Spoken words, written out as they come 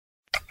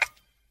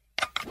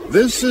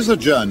This is a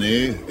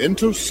journey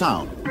into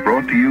sound.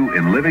 Brought to you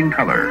in living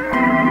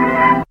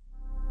color.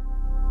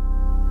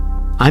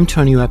 I'm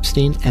Tonio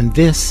Epstein, and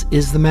this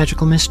is The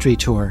Magical Mystery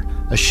Tour,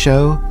 a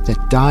show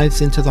that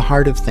dives into the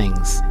heart of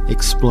things,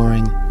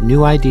 exploring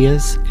new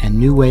ideas and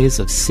new ways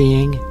of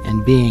seeing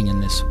and being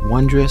in this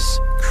wondrous,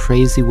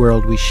 crazy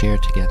world we share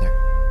together.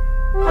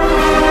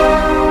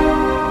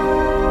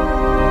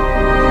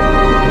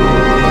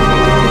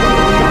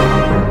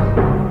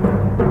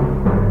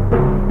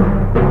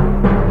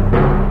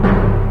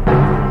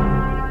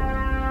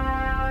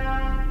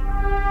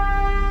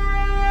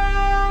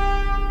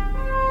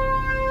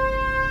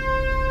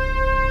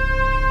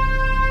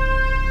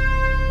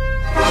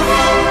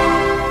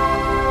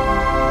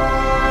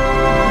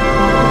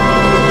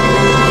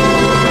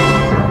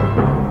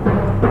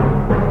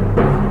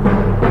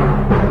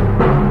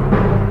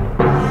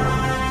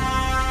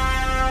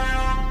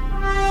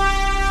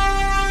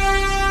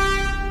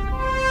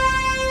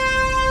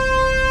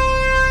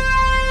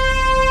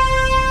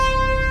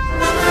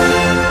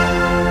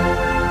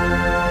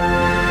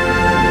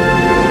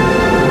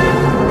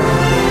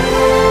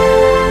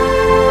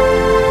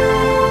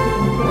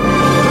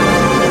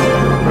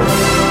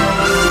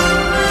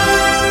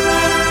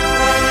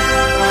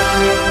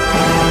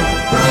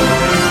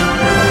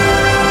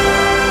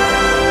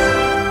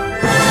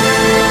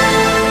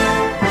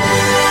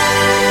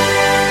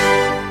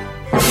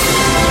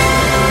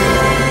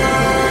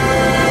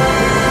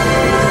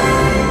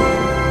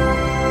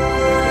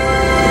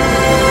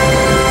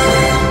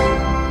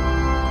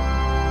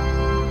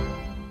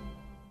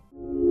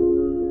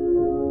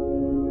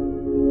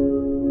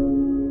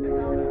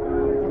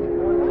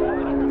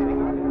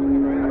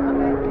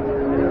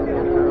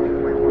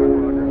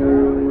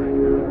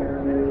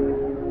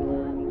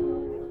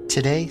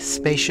 Today,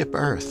 Spaceship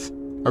Earth,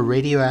 a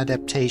radio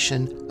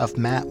adaptation of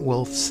Matt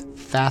Wolf's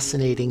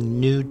fascinating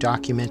new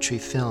documentary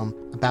film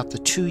about the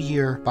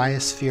 2-year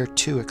Biosphere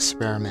 2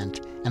 experiment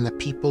and the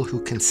people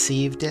who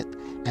conceived it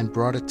and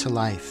brought it to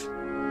life.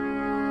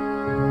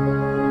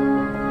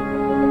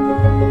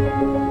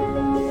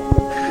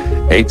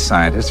 Eight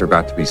scientists are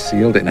about to be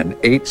sealed in an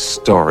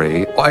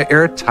 8-story,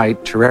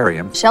 airtight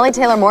terrarium. Shelley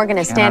Taylor Morgan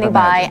is standing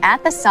by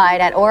at the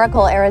site at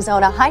Oracle,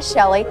 Arizona. Hi,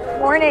 Shelley.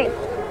 Morning.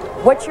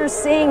 What you're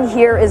seeing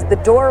here is the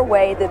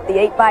doorway that the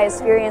 8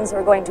 biospherians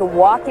are going to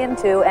walk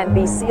into and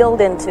be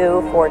sealed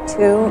into for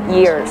 2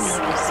 years.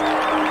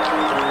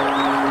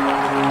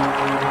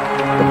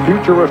 The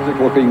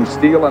futuristic-looking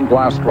steel and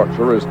glass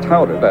structure is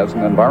touted as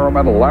an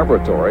environmental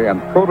laboratory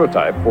and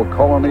prototype for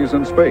colonies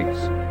in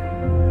space.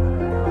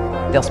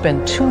 They'll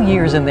spend 2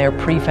 years in their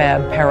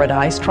prefab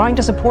paradise trying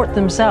to support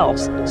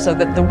themselves so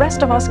that the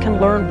rest of us can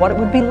learn what it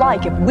would be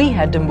like if we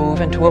had to move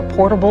into a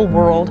portable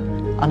world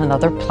on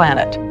another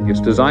planet. Its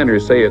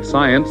designers say it's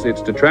science,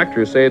 its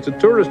detractors say it's a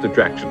tourist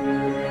attraction,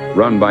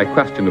 run by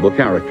questionable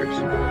characters.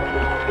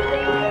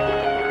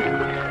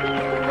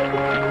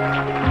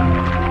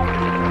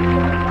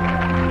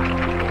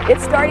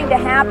 It's starting to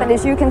happen.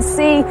 As you can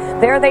see,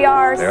 there they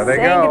are saying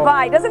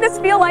goodbye. Doesn't this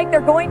feel like they're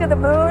going to the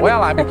moon?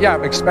 Well, I'm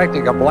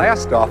expecting a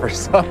blast off or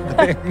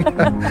something.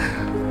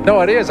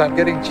 No, it is. I'm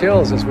getting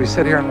chills as we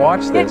sit here and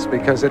watch this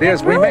because it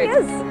is. It really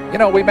is. You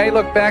know, we may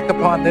look back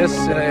upon this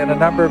in a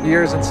number of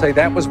years and say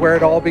that was where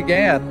it all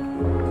began.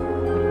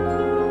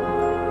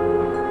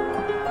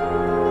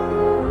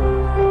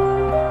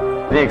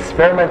 The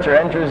experimenter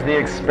enters the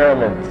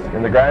experiment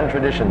in the grand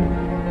tradition.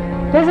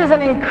 This is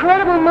an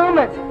incredible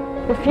moment.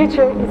 The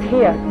future is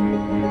here.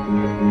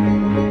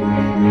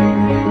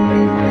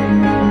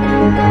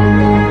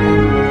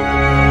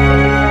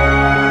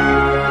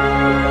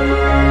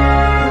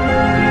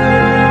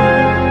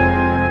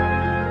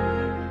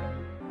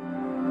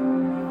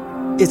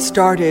 It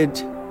started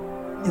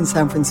in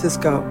San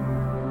Francisco.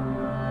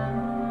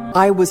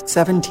 I was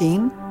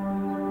 17.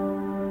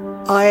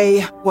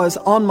 I was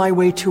on my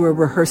way to a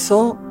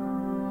rehearsal,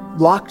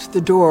 locked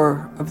the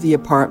door of the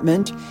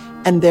apartment,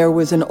 and there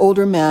was an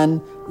older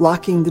man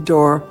locking the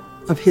door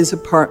of his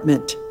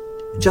apartment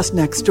just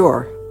next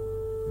door.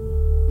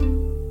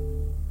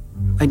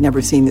 I'd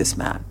never seen this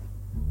man.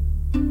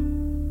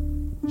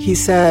 He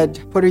said,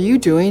 "What are you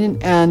doing?"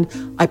 And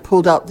I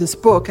pulled out this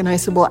book, and I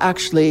said, "Well,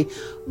 actually,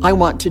 I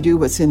want to do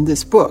what's in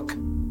this book."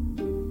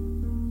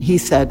 He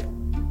said,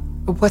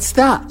 "What's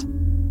that?"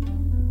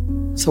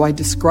 So I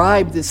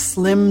described this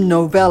slim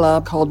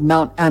novella called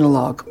Mount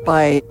Analog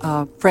by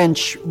a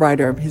French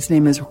writer. His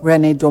name is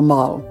René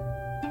Daumal.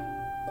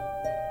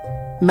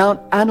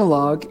 Mount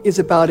Analog is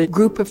about a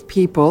group of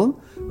people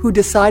who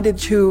decided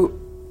to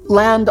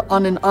land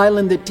on an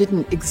island that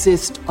didn't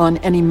exist on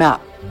any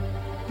map.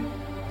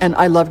 And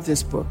I loved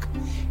this book,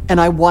 and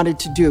I wanted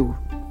to do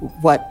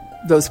what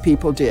those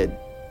people did.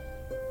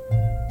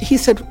 He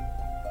said,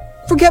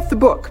 "Forget the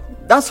book.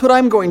 That's what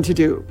I'm going to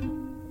do."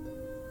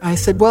 I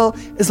said, "Well,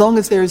 as long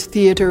as there's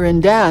theater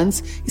and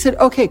dance." He said,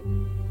 "Okay."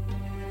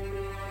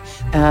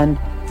 And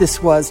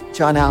this was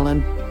John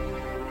Allen.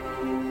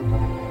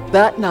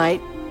 That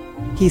night,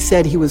 he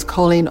said he was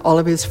calling all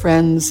of his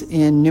friends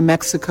in New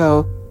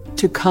Mexico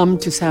to come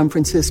to San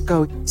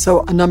Francisco.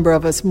 So a number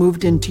of us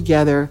moved in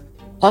together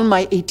on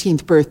my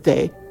 18th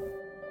birthday.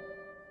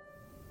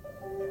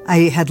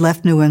 I had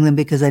left New England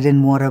because I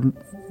didn't want to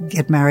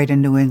get married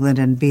in New England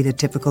and be the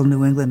typical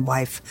New England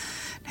wife,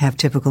 have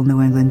typical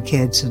New England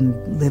kids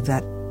and live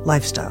that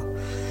lifestyle.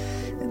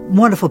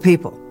 Wonderful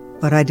people,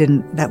 but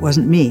that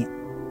wasn't me.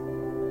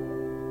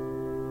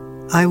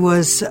 I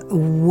was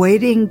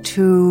waiting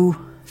to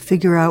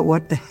figure out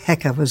what the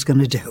heck I was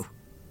going to do.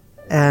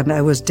 And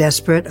I was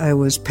desperate. I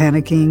was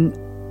panicking.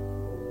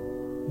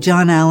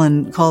 John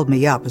Allen called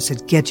me up and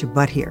said, "Get your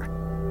butt here.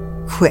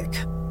 Quick.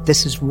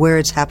 This is where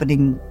it's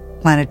happening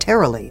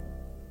planetarily."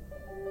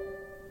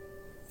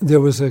 There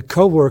was a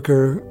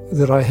coworker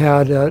that I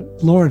had at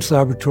Lawrence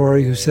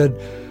Laboratory who said,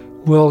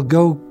 "Well,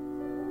 go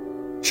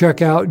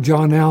check out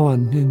John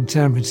Allen in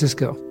San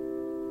Francisco."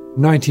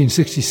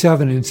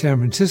 1967 in San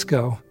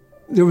Francisco.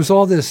 There was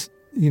all this,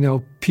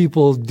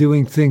 people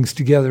doing things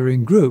together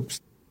in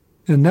groups.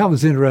 And that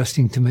was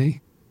interesting to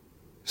me.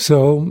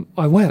 So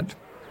I went.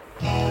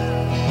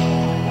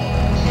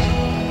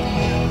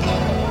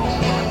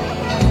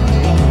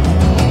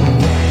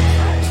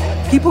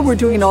 People were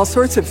doing all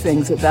sorts of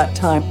things at that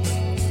time.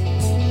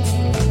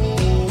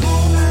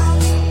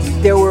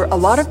 There were a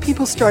lot of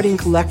people starting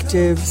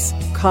collectives,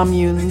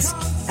 communes,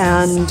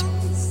 and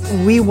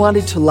we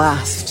wanted to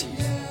last.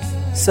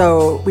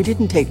 So we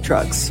didn't take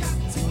drugs.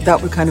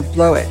 That would kind of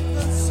blow it.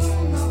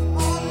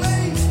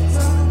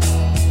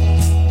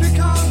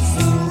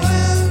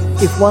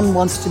 If one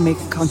wants to make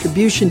a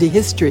contribution to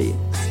history,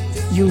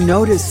 you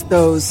notice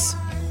those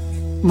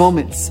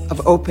moments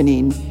of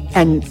opening,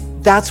 and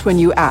that's when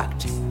you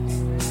act.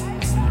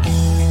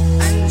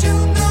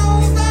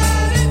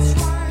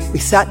 We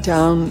sat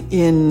down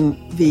in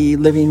the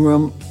living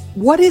room.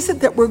 What is it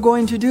that we're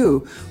going to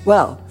do?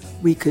 Well,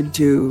 we could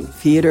do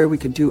theater, we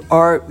could do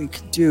art, we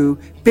could do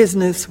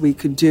business, we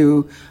could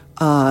do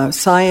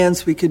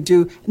science, we could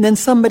do... And then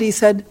somebody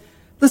said,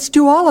 let's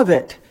do all of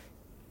it.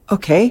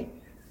 Okay.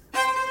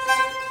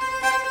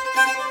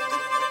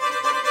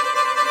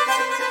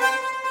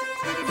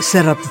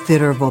 Set up the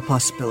Theater of All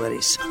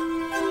Possibilities.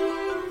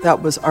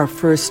 That was our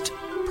first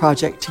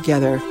project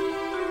together.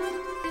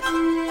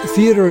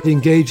 Theater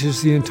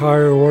engages the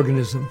entire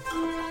organism.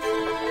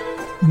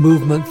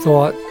 Movement,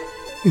 thought,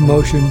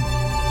 emotion.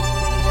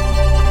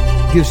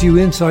 Gives you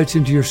insights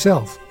into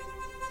yourself.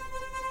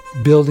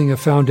 Building a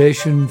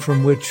foundation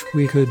from which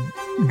we could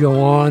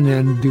go on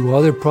and do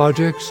other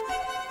projects.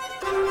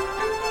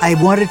 I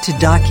wanted to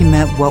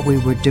document what we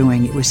were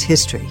doing. It was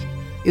history.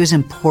 It was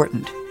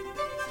important.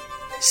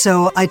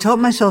 So I taught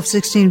myself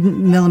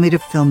 16mm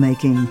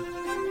filmmaking.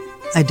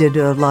 I did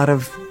a lot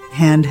of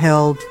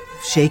handheld,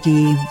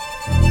 shaky.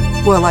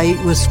 Well, I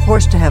was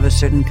forced to have a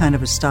certain kind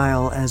of a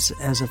style as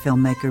a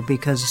filmmaker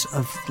because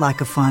of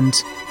lack of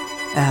funds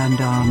and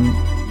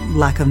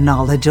lack of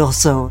knowledge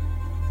also.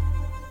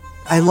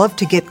 I love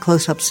to get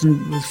close-ups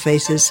with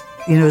faces.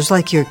 It's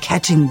like you're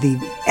catching the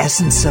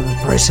essence of a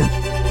person.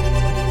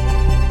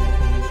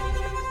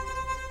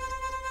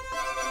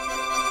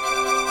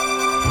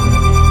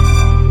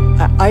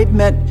 I'd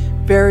met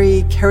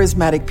very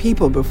charismatic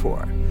people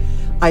before.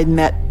 I'd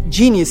met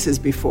geniuses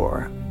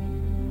before,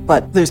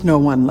 but there's no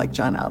one like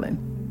John Allen.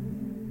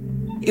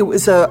 It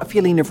was a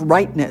feeling of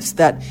rightness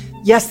that,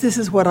 yes, this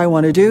is what I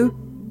want to do.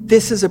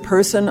 This is a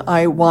person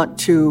I want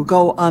to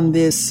go on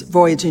this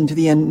voyage into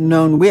the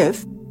unknown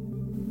with.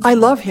 I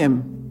love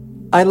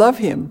him. I love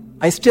him.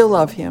 I still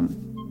love him.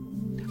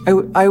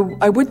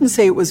 I wouldn't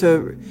say it was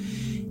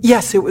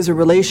yes, it was a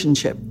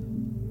relationship.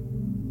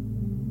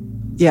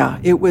 Yeah,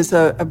 it was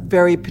a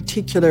very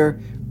particular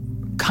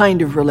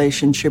kind of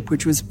relationship,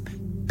 which was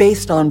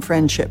based on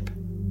friendship.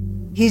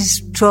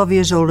 He's 12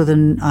 years older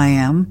than I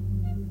am,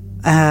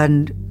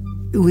 and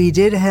we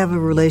did have a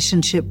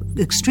relationship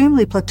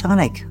extremely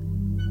platonic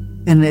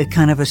in a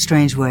kind of a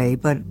strange way,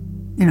 but,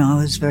 I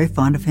was very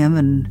fond of him,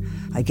 and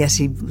I guess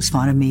he was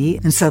fond of me,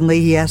 and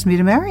suddenly he asked me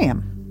to marry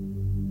him.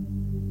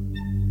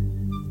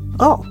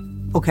 Oh,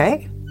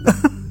 okay.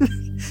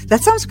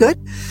 That sounds good.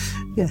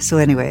 Yeah, so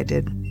anyway, I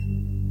did.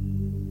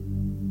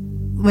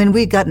 When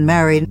we'd gotten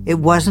married, it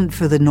wasn't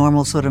for the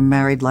normal sort of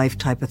married life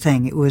type of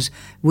thing. It was,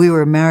 we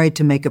were married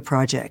to make a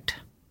project.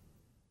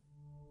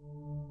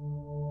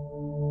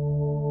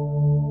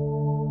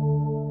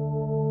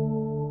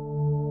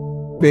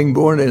 Being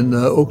born in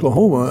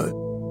Oklahoma,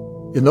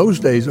 in those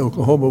days,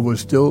 Oklahoma was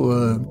still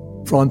a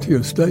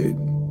frontier state.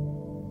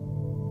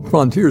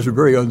 Frontiers are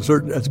very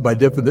uncertain. That's by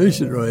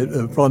definition, right?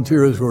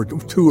 Frontiers where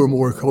two or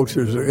more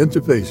cultures are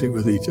interfacing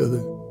with each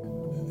other.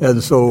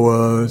 And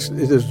so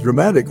it is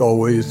dramatic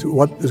always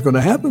what is going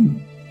to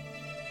happen.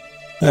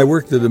 I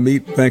worked at a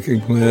meat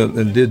packing plant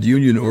and did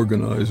union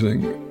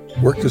organizing,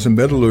 worked as a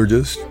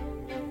metallurgist,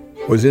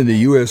 was in the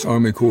U.S.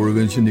 Army Corps of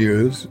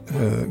Engineers,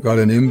 got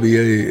an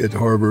MBA at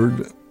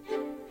Harvard,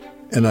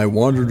 and I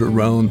wandered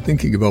around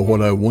thinking about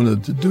what I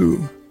wanted to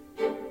do.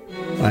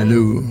 I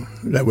knew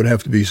that would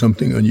have to be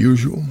something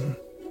unusual.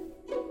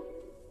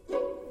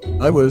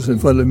 I was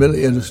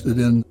fundamentally interested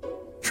in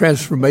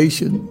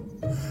transformation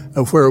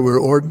of where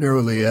we're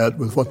ordinarily at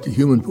with what the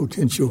human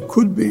potential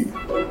could be.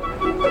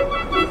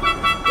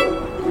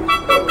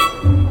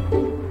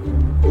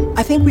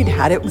 I think we'd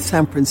had it with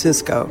San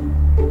Francisco.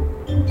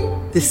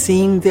 The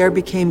scene there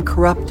became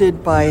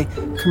corrupted by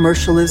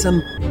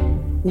commercialism.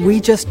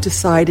 We just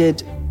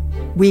decided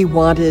we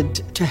wanted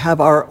to have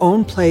our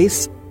own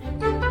place.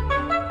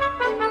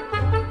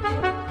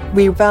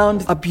 We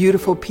found a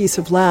beautiful piece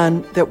of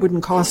land that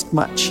wouldn't cost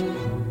much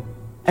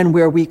and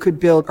where we could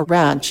build a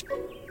ranch.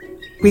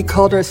 We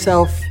called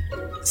ourselves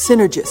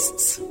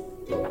synergists.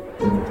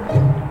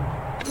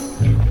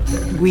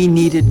 We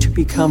needed to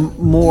become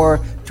more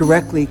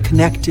directly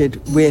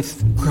connected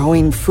with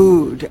growing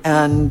food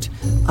and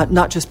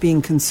not just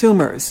being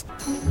consumers.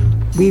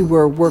 We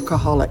were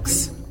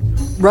workaholics,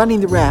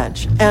 running the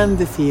ranch and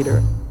the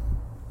theater.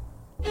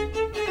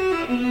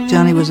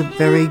 Johnny was a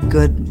very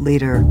good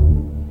leader,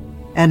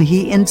 and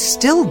he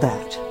instilled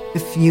that.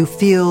 If you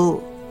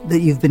feel that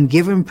you've been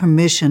given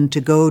permission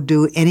to go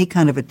do any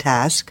kind of a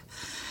task,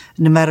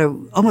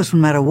 almost no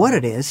matter what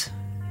it is,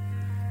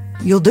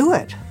 you'll do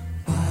it.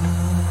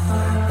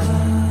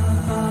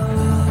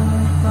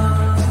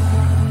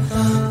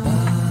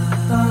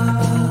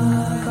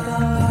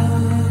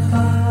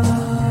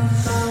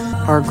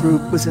 Our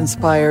group was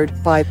inspired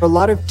by a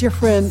lot of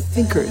different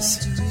thinkers.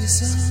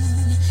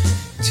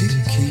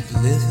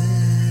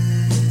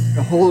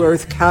 The Whole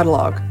Earth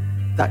catalog,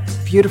 that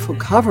beautiful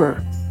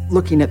cover,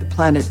 looking at the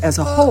planet as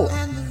a whole.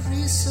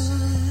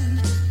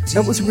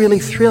 That was really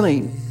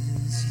thrilling.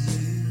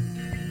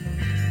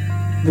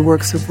 The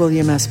works of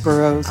William S.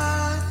 Burroughs.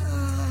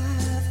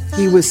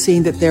 He was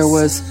seeing that there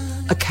was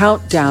a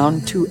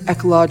countdown to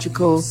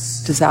ecological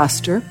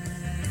disaster,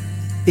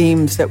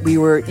 themes that we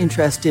were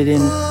interested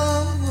in.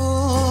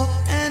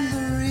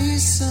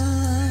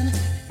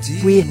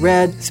 We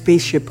read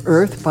Spaceship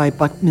Earth by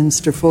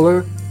Buckminster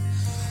Fuller.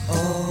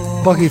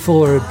 Bucky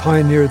Fuller had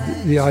pioneered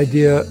the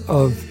idea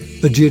of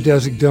a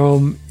geodesic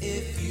dome.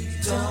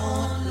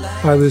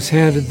 I was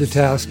handed the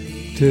task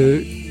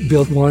to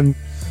build one.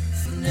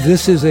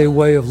 This is a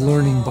way of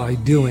learning by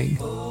doing,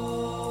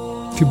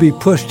 to be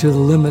pushed to the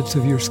limits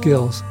of your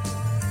skills.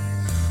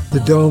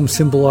 The dome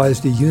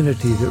symbolized a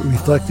unity that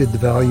reflected the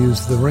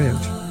values of the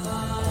ranch.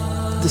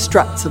 The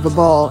struts of a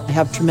ball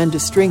have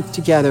tremendous strength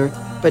together,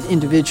 but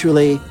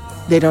individually,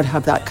 they don't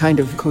have that kind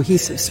of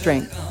cohesive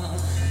strength.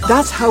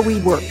 That's how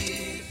we worked.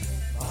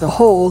 The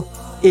whole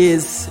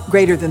is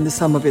greater than the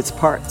sum of its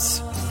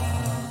parts.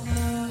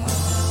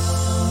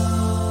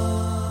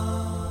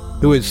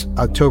 It was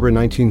October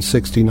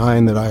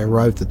 1969 that I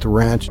arrived at the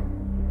ranch.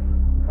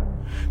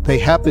 They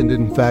happened,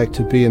 in fact,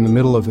 to be in the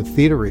middle of a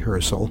theater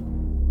rehearsal.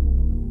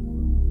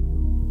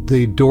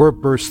 The door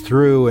burst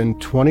through and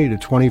 20 to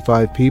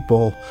 25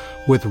 people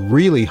with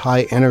really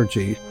high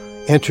energy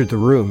entered the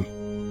room.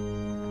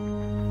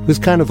 It was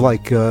kind of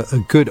like a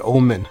good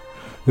omen.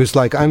 It was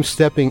like I'm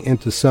stepping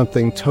into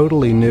something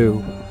totally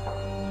new.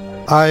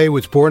 I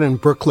was born in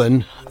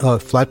Brooklyn,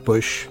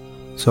 Flatbush,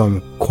 so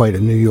I'm quite a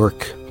New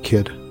York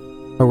kid.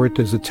 I worked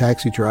as a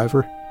taxi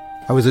driver.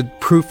 I was a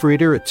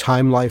proofreader at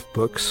Time Life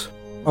Books.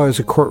 I was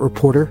a court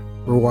reporter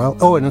for a while.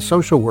 Oh, and a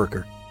social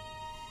worker.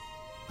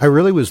 I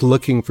really was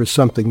looking for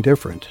something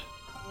different.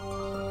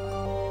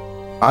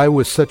 I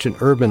was such an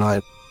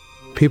urbanite.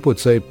 People would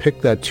say,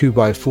 pick that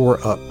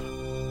 2x4 up.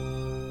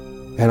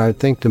 And I'd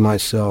think to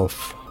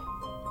myself,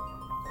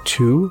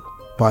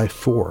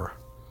 2x4?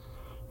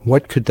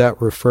 What could that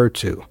refer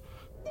to?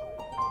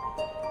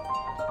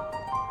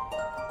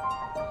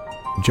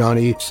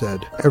 Johnny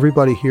said,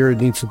 everybody here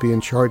needs to be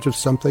in charge of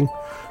something.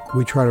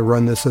 We try to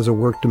run this as a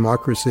work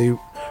democracy.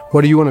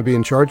 What do you want to be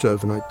in charge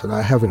of? And I said,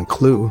 I haven't a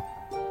clue.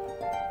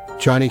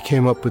 Johnny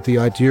came up with the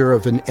idea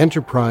of an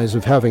enterprise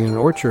of having an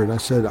orchard. I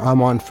said,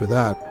 I'm on for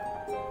that.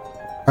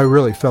 I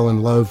really fell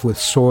in love with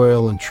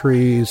soil and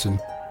trees and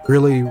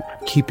really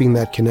keeping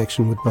that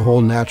connection with the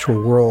whole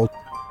natural world.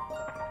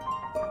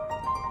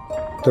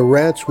 The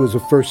ranch was a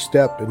first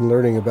step in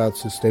learning about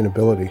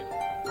sustainability.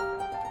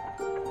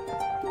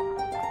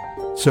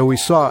 So we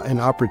saw an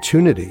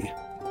opportunity.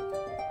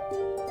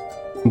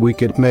 We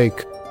could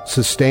make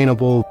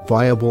sustainable,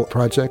 viable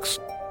projects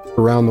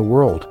around the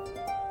world.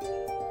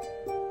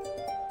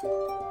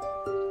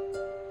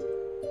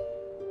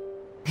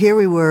 Here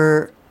we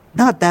were,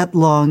 not that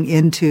long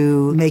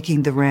into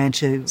making the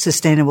ranch a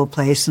sustainable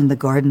place, and the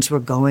gardens were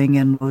going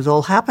and it was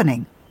all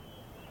happening.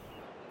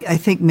 I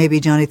think maybe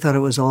Johnny thought it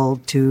was all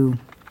too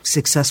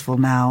successful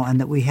now and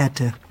that we had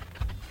to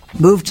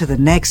move to the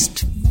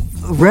next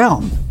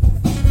realm.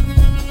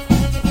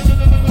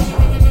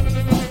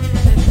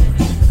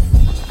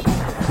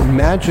 The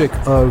magic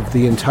of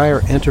the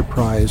entire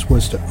enterprise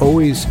was to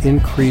always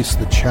increase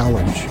the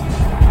challenge.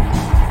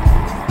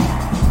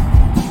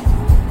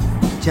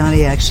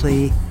 Johnny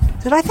actually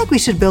said, I think we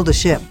should build a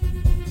ship.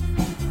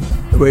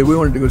 We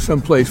wanted to go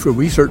someplace where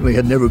we certainly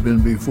had never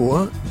been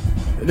before.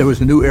 There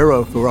was a new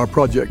era for our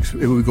projects.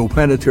 It would go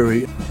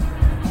planetary.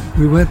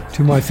 We went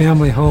to my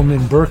family home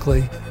in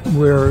Berkeley,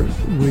 where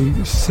we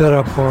set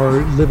up our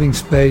living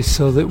space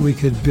so that we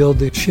could build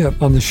a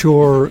ship on the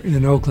shore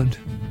in Oakland.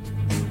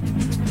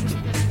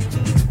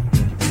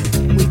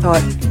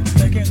 thought,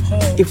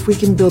 if we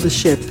can build a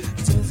ship,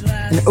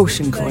 an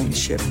ocean-going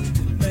ship,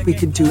 we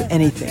could do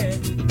anything.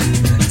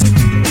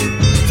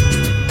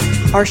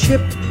 Our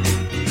ship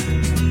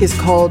is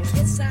called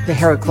the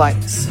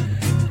Heraclitus.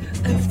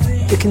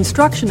 The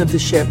construction of the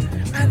ship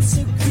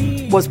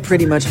was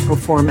pretty much a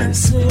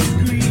performance.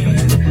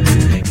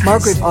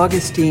 Margaret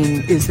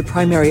Augustine is the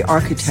primary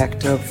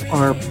architect of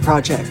our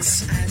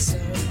projects.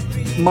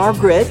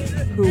 Margaret,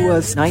 who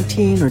was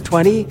 19 or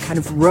 20, kind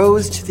of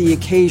rose to the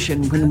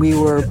occasion when we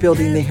were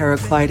building the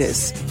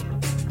Heraclitus.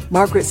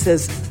 Margaret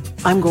says,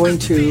 I'm going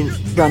to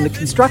run the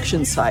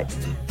construction site.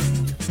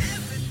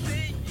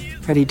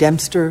 Freddie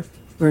Dempster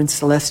learned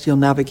celestial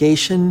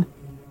navigation.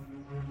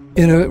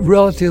 In a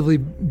relatively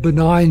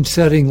benign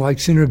setting like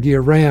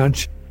Synergia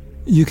Ranch,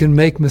 you can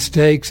make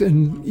mistakes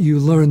and you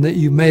learn that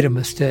you made a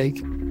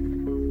mistake.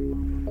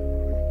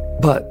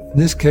 But in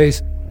this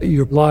case,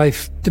 your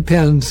life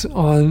depends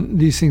on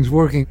these things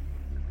working.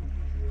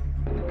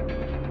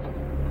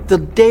 The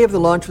day of the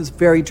launch was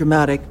very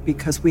dramatic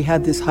because we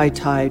had this high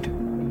tide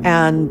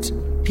and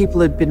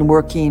people had been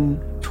working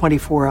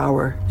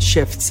 24-hour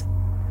shifts.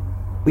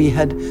 We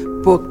had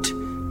booked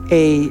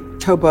a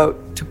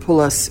towboat to pull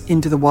us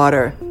into the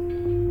water.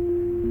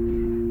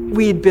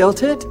 We had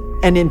built it,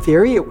 and in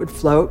theory it would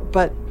float,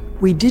 but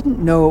we didn't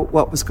know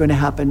what was going to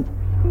happen.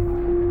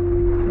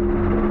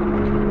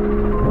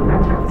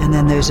 And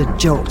then there's a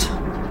jolt.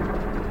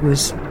 It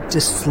was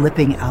just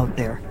slipping out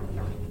there.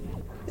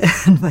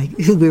 And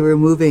we were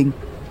moving.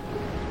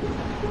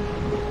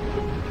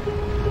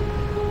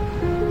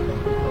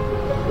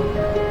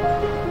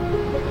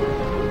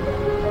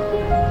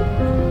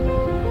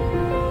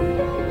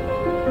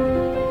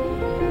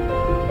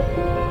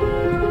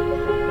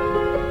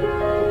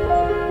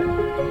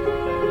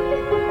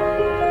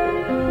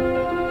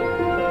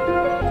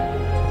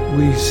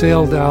 We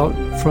sailed out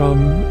from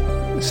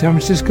San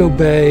Francisco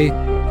Bay,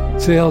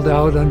 sailed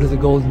out under the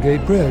Golden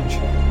Gate Bridge.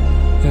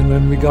 And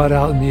when we got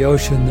out in the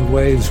ocean, the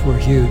waves were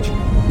huge,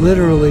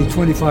 literally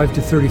 25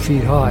 to 30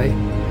 feet high.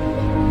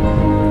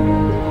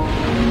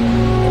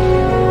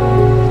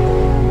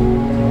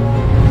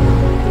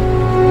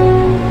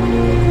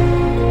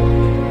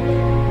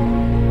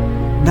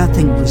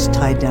 Nothing was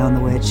tied down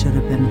the way it should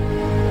have been.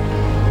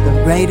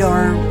 The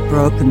radar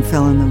broke and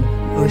fell in the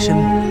ocean.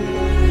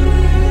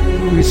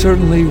 We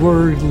certainly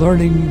were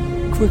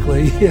learning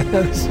quickly,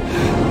 yes.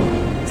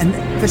 And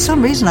for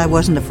some reason, I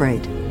wasn't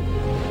afraid.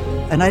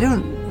 And I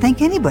don't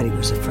think anybody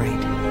was afraid.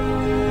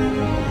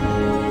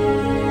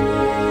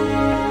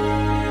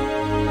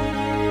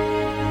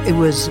 It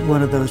was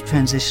one of those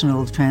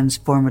transitional,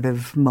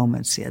 transformative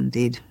moments,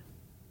 indeed.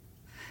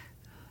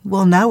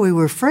 Well, now we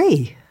were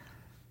free.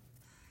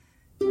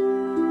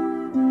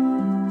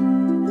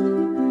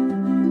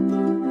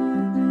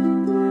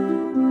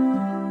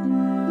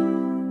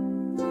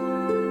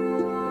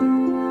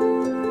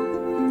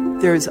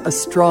 There's a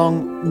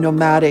strong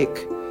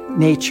nomadic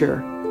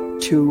nature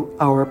to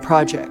our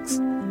projects.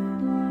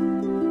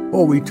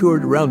 Oh, we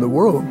toured around the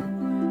world.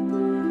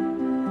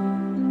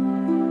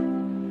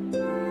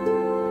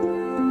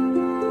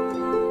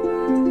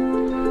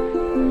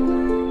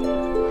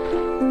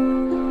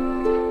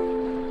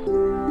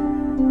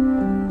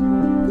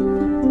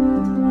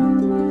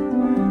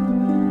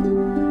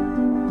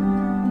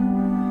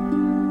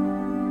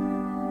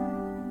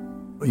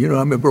 You know,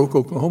 I'm a broke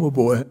Oklahoma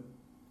boy.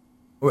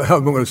 How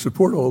am I going to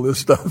support all this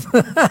stuff?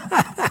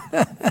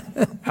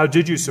 How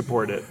did you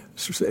support it?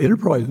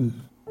 Enterprises.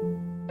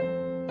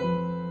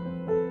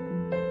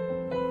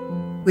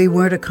 We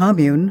weren't a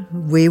commune,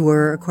 we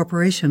were a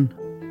corporation.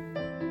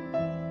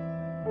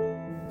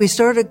 We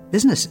started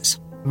businesses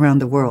around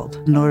the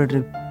world in order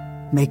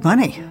to make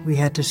money. We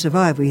had to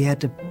survive, we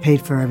had to pay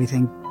for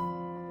everything.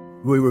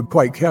 We were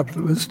quite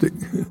capitalistic.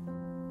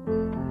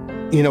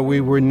 You know, we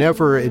were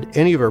never at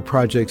any of our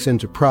projects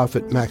into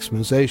profit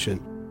maximization.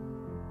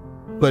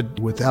 But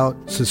without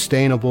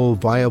sustainable,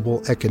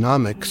 viable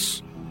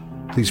economics,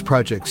 these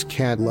projects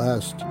can't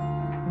last.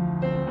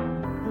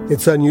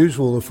 It's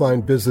unusual to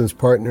find business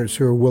partners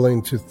who are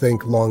willing to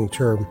think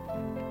long-term.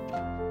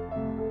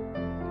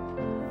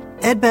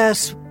 Ed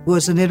Bass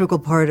was an integral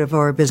part of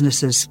our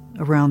businesses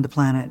around the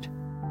planet.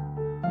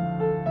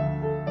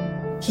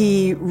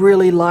 He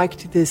really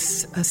liked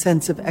this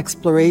sense of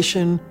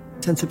exploration,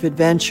 sense of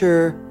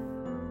adventure.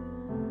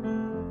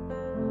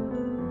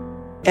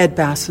 Ed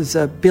Bass is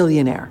a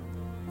billionaire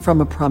from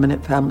a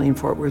prominent family in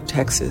Fort Worth,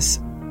 Texas.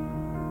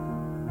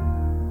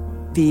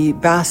 The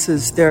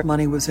Basses, their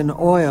money was in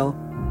oil.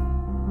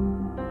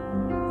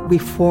 We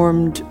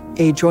formed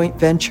a joint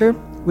venture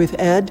with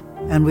Ed.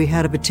 And we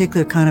had a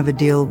particular kind of a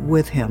deal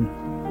with him.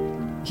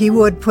 He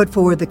would put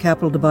forward the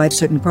capital to buy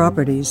certain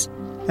properties,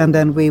 and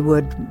then we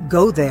would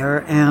go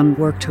there and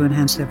work to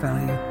enhance their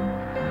value,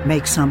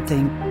 make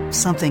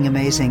something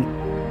amazing.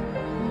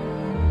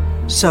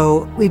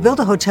 So we built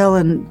a hotel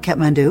in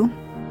Kathmandu.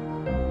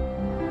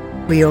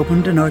 We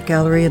opened an art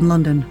gallery in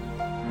London.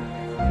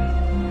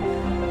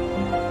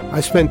 I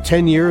spent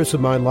 10 years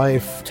of my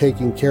life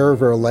taking care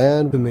of our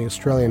land in the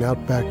Australian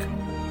outback.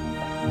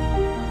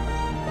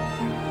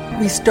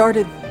 We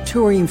started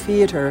touring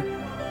theater.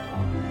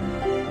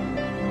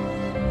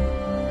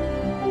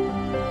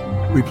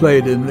 We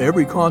played in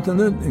every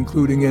continent,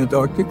 including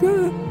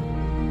Antarctica.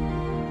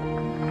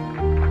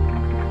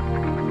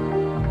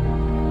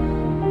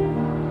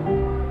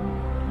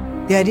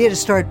 The idea to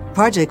start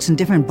projects in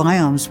different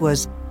biomes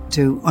was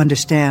to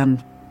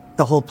understand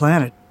the whole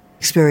planet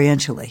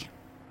experientially.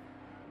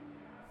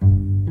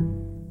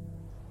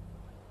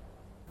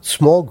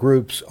 Small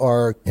groups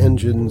are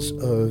engines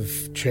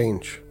of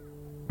change.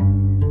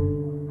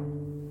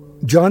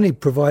 Johnny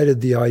provided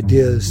the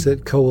ideas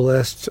that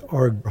coalesced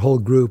our whole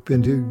group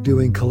into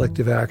doing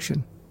collective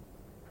action.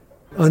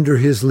 Under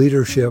his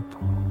leadership,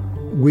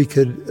 we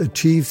could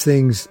achieve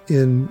things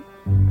in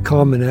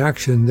common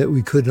action that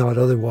we could not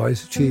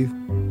otherwise achieve.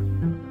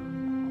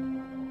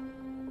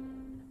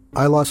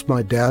 I lost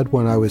my dad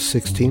when I was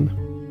 16.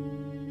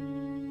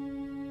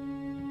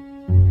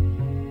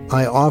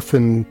 I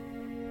often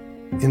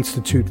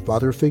institute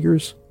father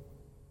figures,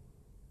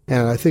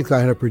 and I think I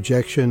had a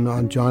projection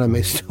on John. I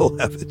may still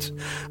have it.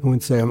 I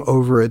wouldn't say I'm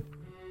over it.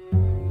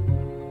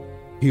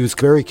 He was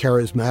very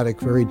charismatic,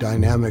 very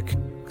dynamic,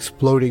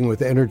 exploding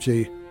with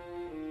energy.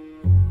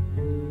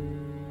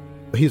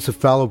 He's a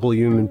fallible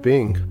human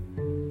being.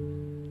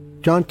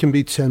 John can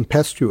be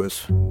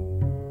tempestuous,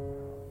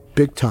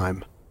 big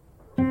time.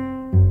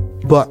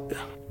 But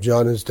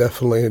John is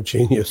definitely a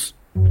genius.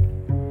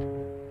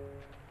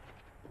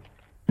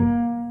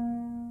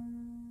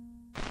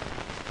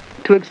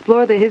 To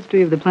explore the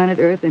history of the planet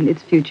Earth and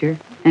its future,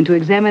 and to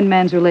examine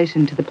man's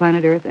relation to the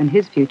planet Earth and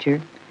his future,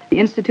 the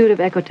Institute of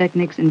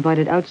Ecotechnics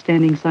invited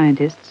outstanding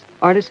scientists,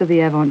 artists of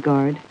the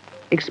avant-garde,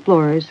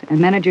 explorers, and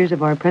managers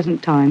of our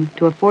present time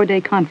to a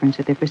 4-day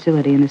conference at their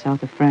facility in the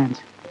south of France.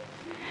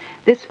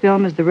 This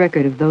film is the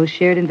record of those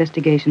shared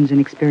investigations and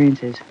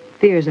experiences,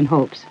 fears and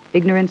hopes,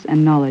 ignorance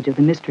and knowledge of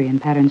the mystery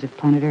and patterns of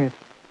planet Earth.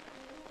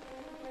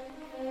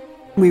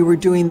 We were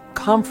doing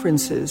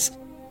conferences,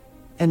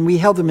 and we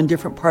held them in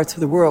different parts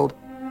of the world.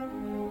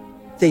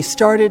 They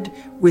started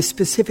with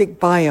specific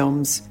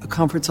biomes, a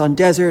conference on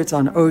deserts,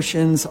 on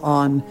oceans,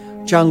 on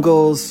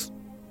jungles.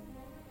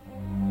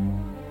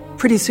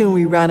 Pretty soon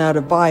we ran out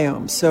of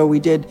biomes, so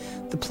we did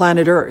the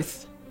planet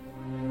Earth.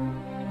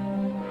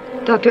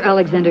 Dr.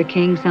 Alexander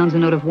King sounds a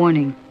note of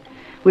warning.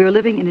 We are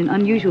living in an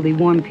unusually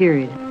warm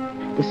period.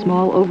 The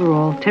small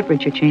overall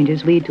temperature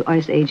changes lead to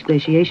ice age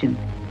glaciation.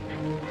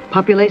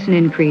 Population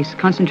increase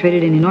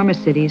concentrated in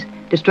enormous cities,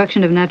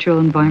 destruction of natural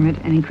environment,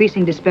 and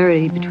increasing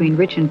disparity between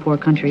rich and poor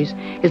countries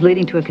is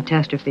leading to a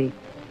catastrophe.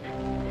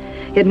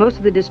 Yet most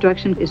of the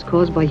destruction is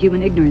caused by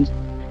human ignorance.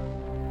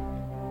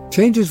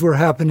 Changes were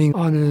happening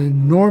on an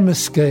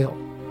enormous scale.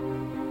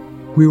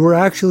 We were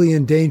actually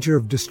in danger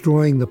of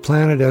destroying the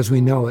planet as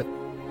we know it.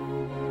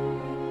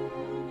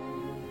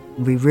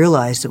 We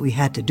realized that we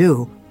had to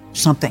do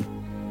something.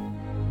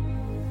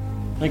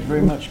 Thank you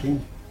very much,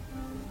 Dean.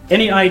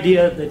 Any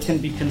idea that can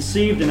be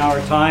conceived in our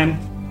time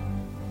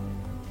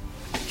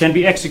can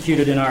be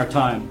executed in our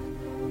time.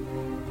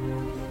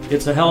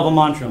 It's a hell of a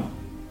mantra.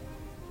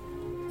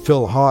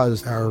 Phil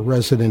Hawes, our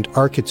resident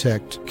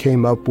architect,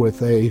 came up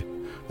with a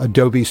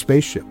Adobe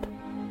Spaceship.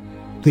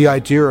 The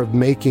idea of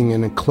making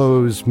an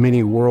enclosed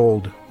mini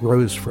world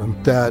rose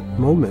from that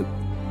moment.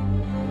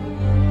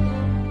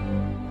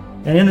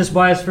 And in this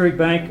biospheric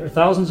bank are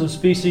thousands of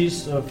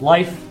species of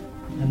life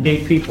and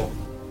 8 people.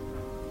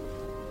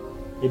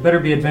 They better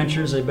be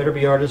adventurers, they better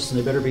be artists, and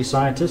they better be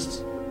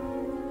scientists.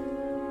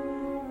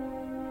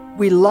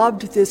 We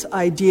loved this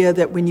idea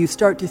that when you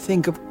start to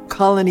think of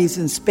colonies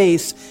in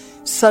space,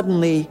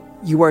 suddenly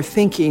you are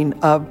thinking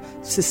of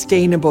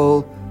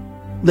sustainable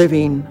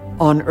living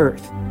on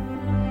Earth.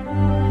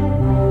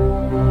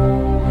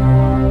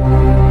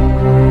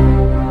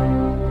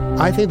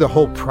 I think the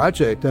whole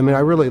project, I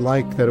really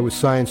like that it was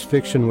science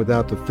fiction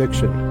without the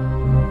fiction.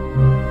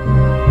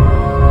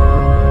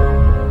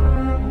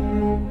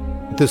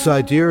 This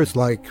idea is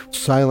like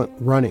silent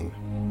running.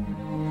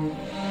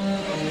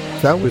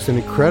 That was an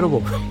incredible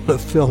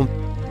film.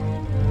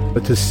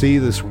 But to see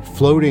this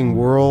floating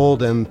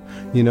world and,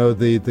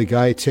 the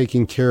guy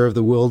taking care of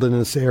the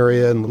wilderness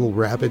area and little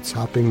rabbits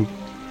hopping.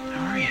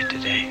 How are you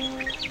today?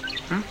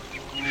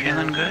 You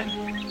feeling good?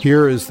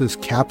 Here is this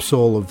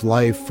capsule of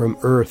life from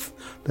Earth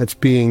that's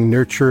being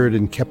nurtured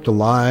and kept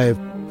alive.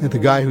 And the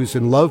guy who's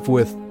in love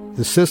with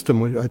the system,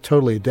 which I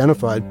totally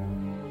identified.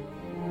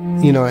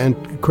 And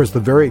of course the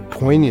very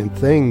poignant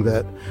thing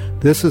that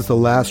this is the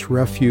last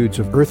refuge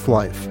of Earth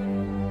life.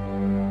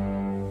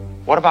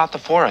 What about the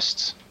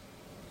forests?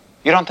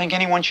 You don't think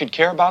anyone should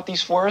care about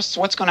these forests?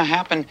 What's going to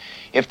happen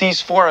if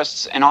these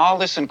forests and all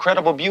this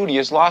incredible beauty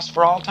is lost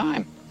for all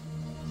time?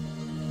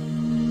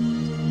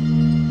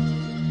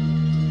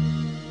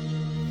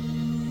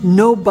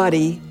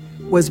 Nobody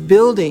was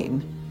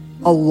building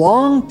a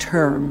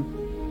long-term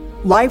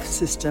life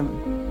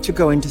system to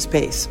go into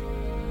space.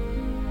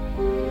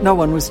 No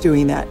one was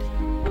doing that.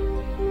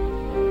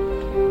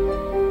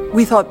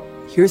 We thought,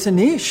 here's a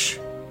niche.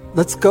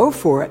 Let's go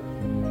for it.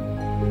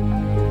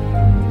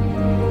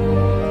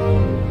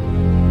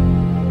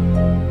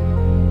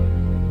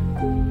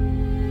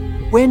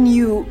 When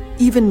you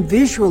even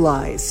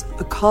visualize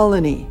a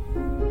colony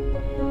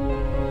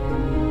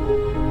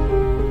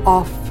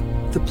off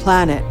the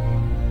planet,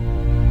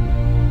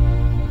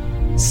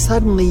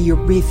 suddenly you're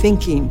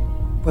rethinking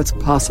what's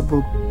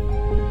possible.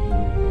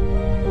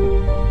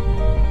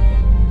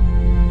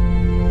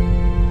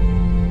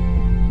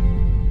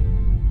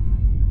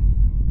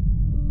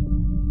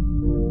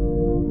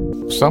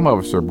 Some of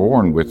us are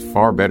born with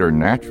far better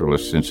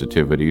naturalist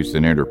sensitivities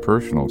than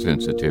interpersonal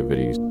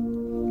sensitivities.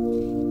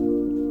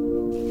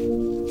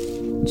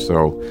 And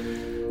so,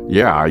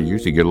 yeah, I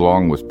usually get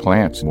along with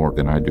plants more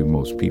than I do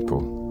most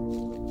people.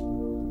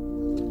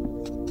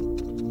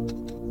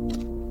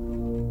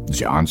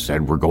 John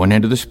said, we're going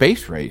into the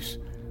space race.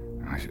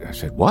 I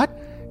said, what?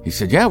 He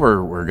said, yeah,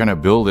 we're going to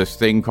build this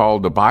thing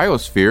called the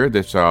Biosphere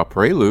that's a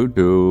prelude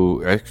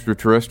to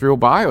extraterrestrial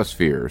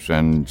biospheres.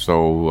 And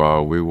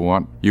so we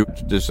want you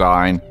to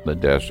design the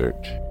desert.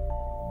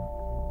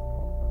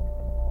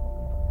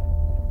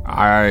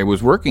 I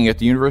was working at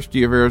the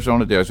University of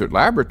Arizona Desert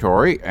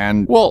Laboratory,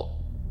 and, well,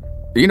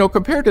 you know,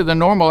 compared to the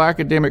normal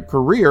academic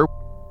career,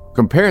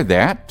 compare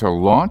that to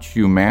launch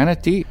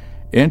humanity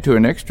into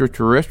an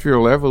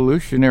extraterrestrial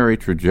evolutionary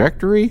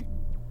trajectory.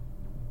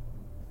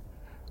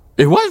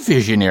 It was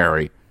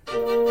visionary.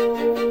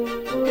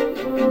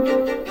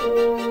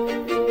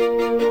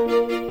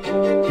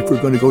 If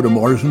we're going to go to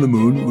Mars and the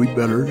Moon, we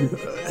better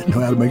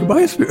know how to make a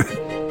biosphere.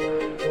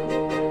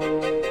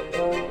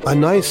 A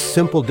nice,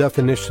 simple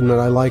definition that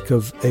I like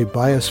of a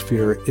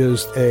biosphere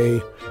is a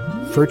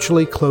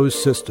virtually closed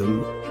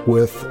system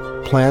with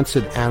plants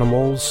and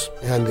animals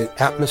and the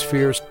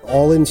atmospheres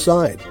all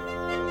inside.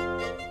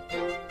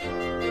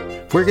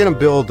 If we're going to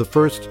build the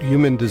first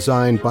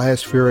human-designed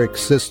biospheric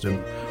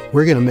system,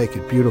 we're going to make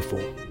it beautiful.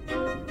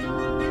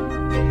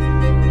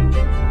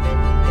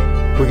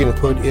 We're going to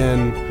put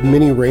in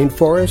mini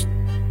rainforest,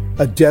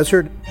 a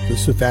desert, the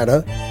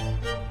savanna,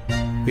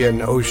 be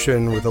an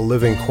ocean with a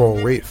living coral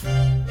reef.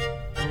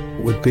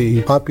 It would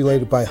be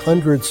populated by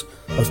hundreds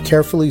of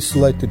carefully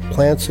selected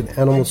plants and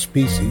animal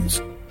species,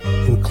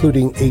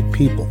 including 8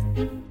 people.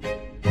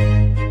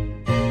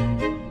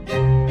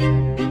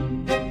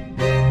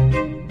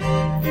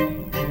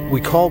 We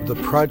called the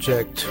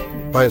project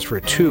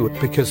Biosphere 2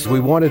 because we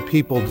wanted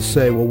people to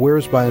say, well,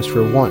 where's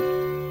Biosphere 1?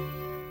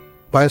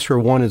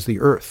 Biosphere 1 is the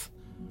Earth.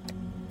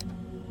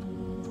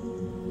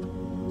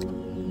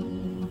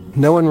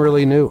 No one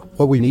really knew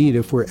what we need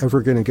if we're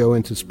ever going to go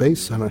into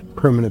space on a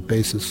permanent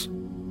basis.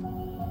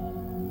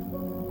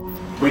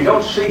 We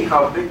don't see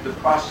how big the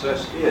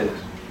process is.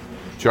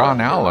 John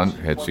Allen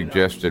had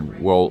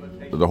suggested, well,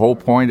 the whole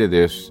point of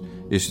this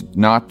is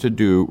not to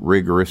do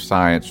rigorous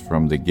science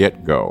from the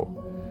get-go.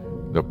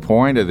 The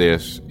point of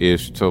this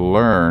is to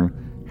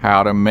learn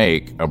how to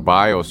make a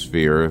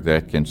biosphere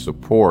that can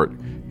support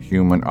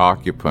human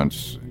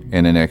occupants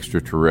in an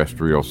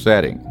extraterrestrial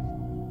setting.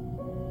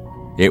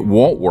 It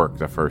won't work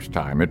the first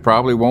time. It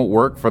probably won't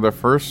work for the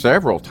first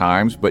several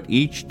times, but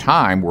each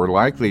time we're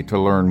likely to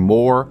learn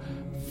more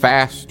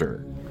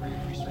faster.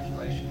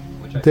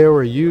 There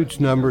were huge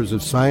numbers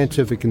of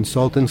scientific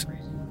consultants.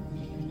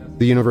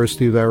 The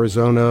University of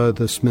Arizona,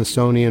 the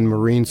Smithsonian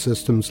Marine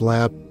Systems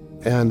Lab,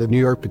 and the New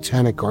York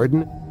Botanic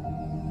Garden.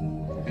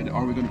 And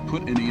are we going to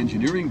put any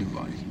engineering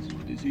devices?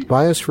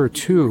 Biosphere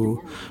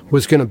 2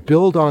 was going to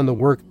build on the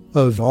work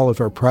of all of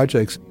our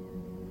projects.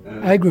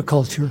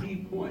 Agriculture,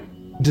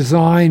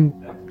 design,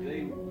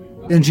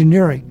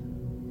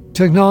 engineering,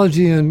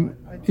 technology and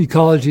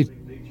ecology,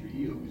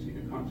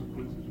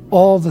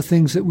 all the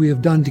things that we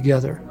have done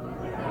together.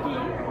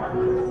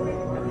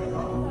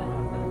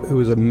 It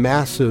was a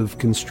massive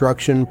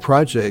construction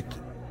project.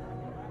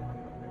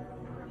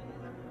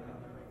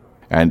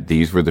 And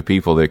these were the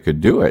people that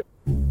could do it.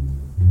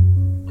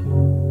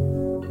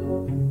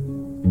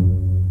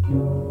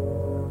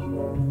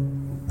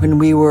 When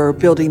we were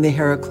building the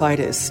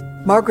Heraclitus,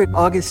 Margaret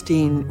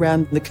Augustine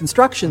ran the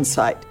construction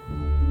site.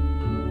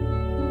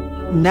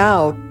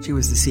 Now she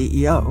was the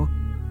CEO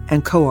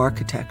and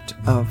co-architect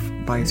of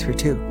Biosphere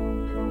 2.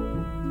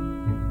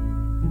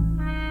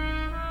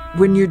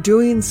 When you're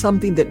doing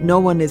something that no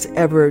one has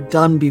ever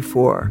done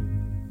before,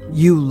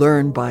 you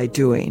learn by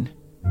doing.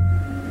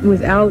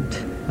 Without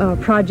a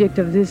project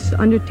of this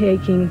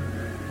undertaking,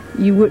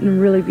 you wouldn't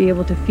really be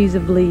able to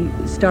feasibly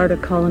start a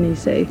colony,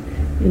 say,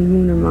 in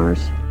Moon or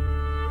Mars.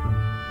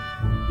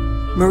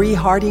 Marie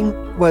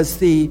Harding was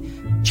the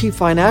chief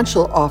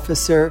financial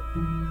officer.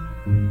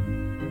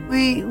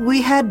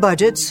 We had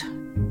budgets.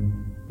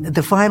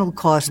 The final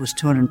cost was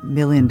 $200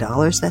 million.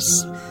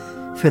 That's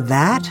for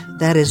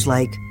that is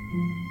like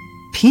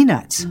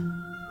peanuts.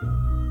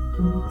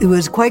 It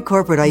was quite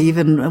corporate. I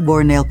even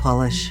wore nail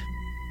polish.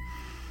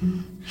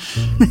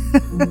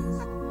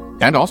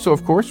 And also,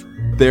 of course,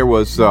 there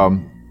was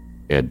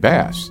Ed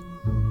Bass.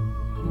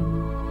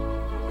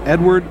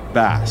 Edward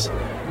Bass,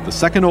 the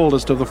second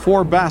oldest of the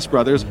 4 Bass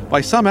brothers,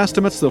 by some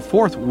estimates the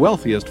 4th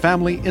wealthiest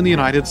family in the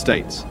United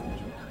States.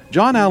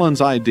 John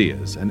Allen's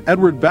ideas and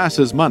Edward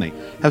Bass's money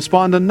have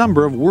spawned a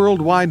number of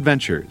worldwide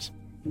ventures.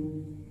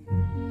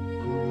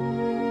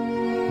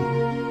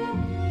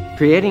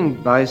 Creating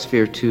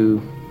Biosphere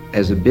 2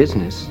 as a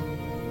business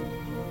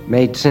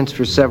made sense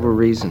for several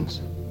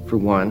reasons. For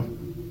one,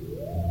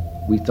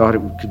 we thought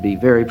it could be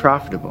very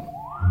profitable.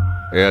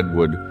 Ed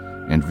would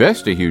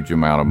invest a huge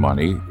amount of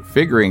money,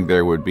 figuring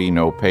there would be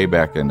no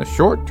payback in the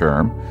short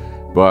term,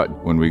 but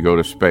when we go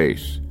to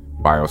space,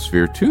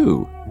 Biosphere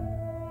 2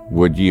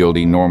 would yield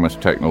enormous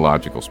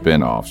technological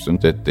spin-offs, and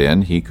that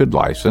then he could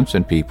license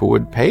and people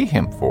would pay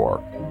him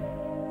for.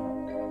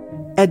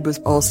 Ed was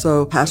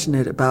also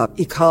passionate about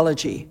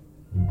ecology.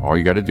 All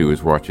you got to do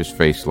is watch his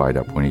face light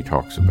up when he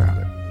talks about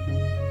it.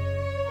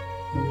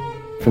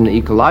 From the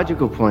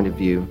ecological point of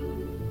view,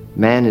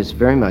 man is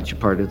very much a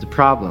part of the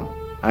problem.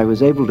 I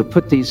was able to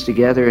put these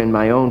together in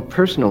my own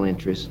personal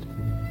interest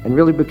and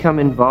really become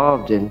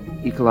involved in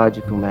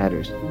ecological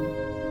matters.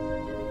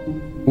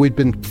 We'd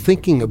been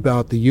thinking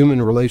about the human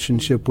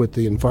relationship with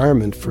the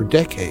environment for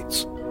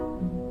decades.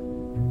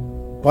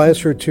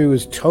 Biosphere 2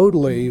 is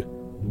totally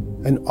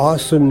an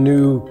awesome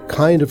new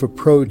kind of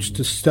approach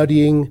to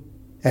studying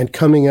and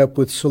coming up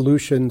with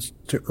solutions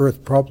to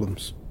Earth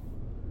problems.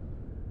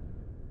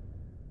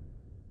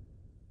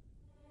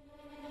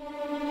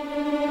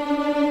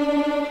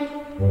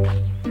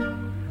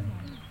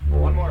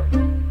 One more.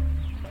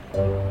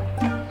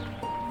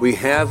 We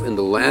have in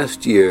the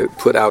last year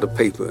put out a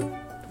paper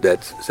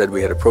that said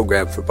we had a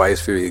program for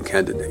Biospherean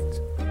candidates.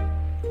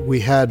 We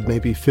had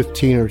maybe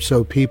 15 or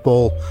so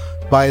people,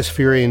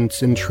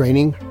 Biospherians in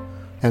training,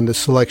 and the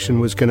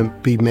selection was going to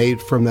be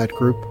made from that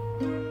group.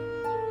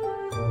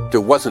 There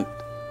wasn't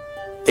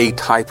a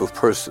type of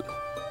person.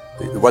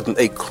 There wasn't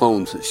 8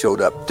 clones that showed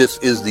up. This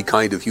is the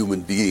kind of human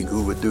being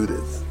who would do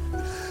this.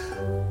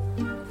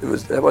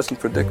 That wasn't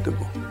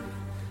predictable.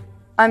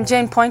 I'm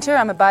Jane Pointer.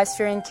 I'm a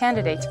Biospherian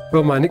candidate.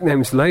 Well, my nickname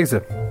is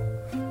Laser.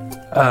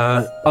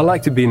 I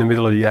like to be in the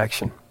middle of the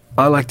action.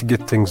 I like to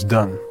get things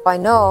done. I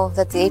know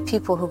that the 8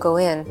 people who go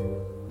in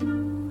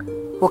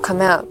will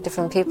come out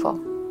different people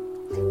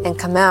and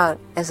come out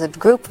as a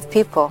group of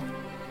people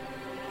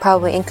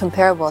probably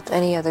incomparable to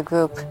any other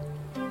group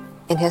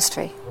in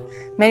history.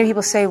 Many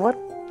people say, why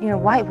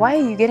are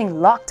you getting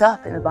locked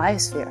up in the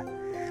biosphere?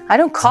 I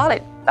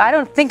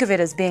don't think of it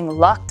as being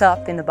locked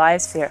up in the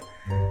biosphere.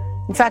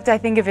 In fact, I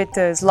think of it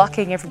as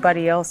locking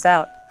everybody else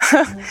out.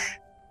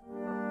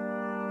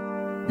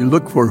 You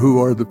look for who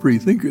are the free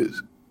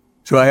thinkers.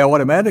 So I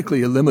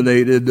automatically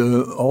eliminated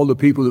all the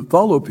people that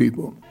follow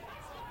people.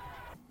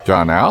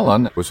 John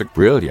Allen was a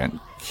brilliant,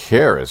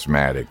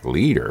 charismatic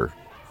leader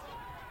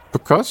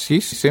because he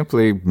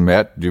simply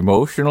met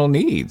emotional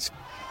needs.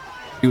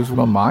 He was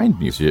a mind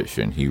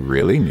musician. He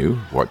really knew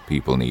what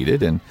people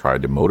needed and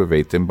tried to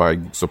motivate them by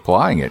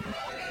supplying it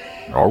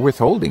or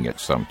withholding it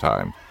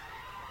sometimes.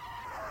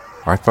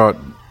 I thought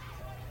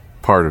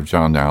part of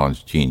John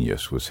Allen's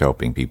genius was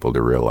helping people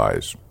to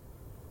realize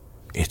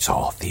it's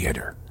all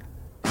theater.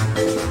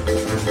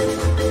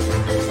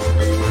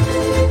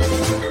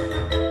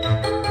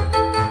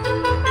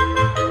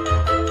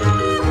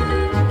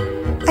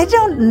 I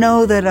don't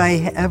know that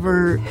I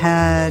ever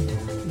had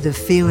the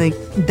feeling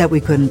that we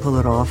couldn't pull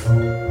it off.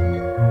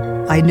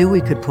 I knew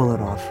we could pull it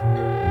off.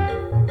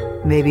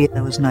 Maybe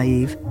I was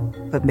naive,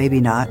 but maybe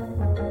not.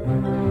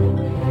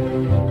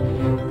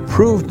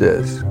 Prove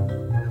this.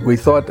 We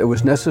thought it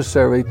was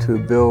necessary to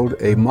build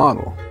a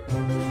model.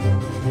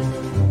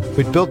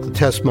 We built the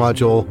test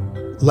module.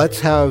 Let's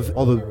have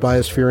all the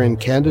Biospherian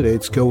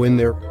candidates go in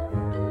there.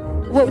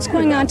 What's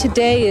going on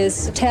today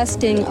is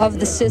testing of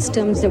the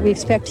systems that we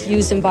expect to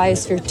use in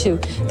Biosphere 2.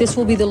 This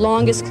will be the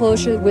longest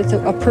closure with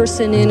a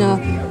person in a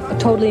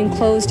totally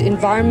enclosed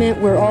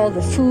environment where all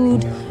the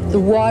food, the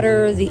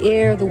water, the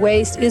air, the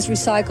waste is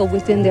recycled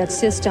within that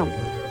system.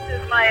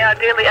 This is my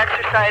daily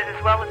exercise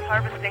as well as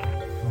harvesting.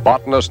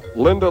 Botanist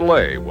Linda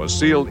Lay was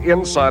sealed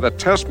inside a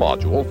test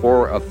module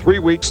for a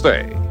 3-week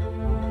stay.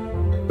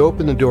 You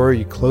open the door,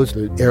 you close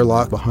the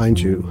airlock behind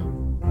you,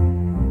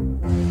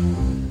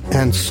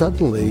 and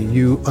suddenly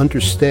you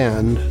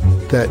understand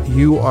that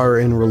you are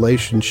in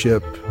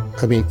relationship,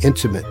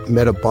 intimate,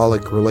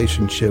 metabolic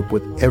relationship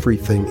with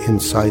everything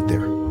inside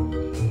there.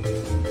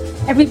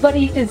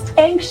 Everybody is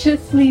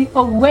anxiously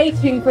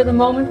awaiting for the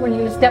moment when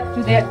you step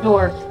through that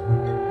door.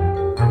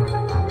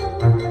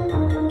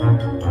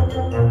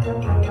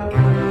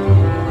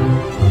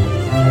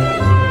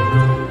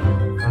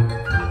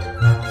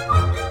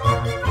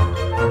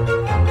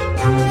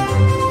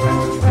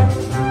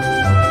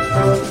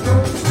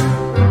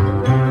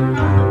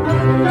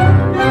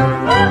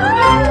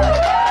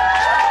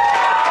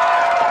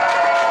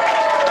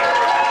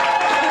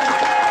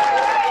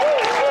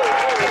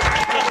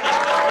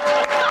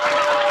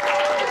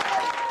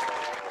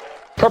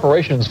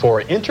 Preparations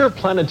for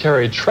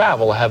interplanetary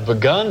travel have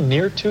begun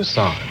near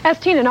Tucson. As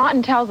Tina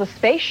Naughton tells us,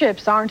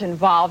 spaceships aren't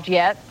involved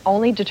yet,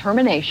 only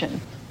determination.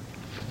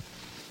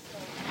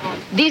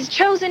 These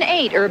chosen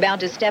 8 are about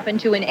to step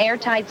into an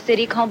airtight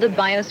city called the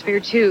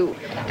Biosphere 2.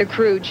 The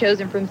crew,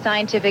 chosen from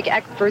scientific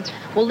experts,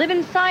 will live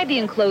inside the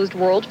enclosed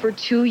world for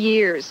 2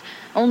 years.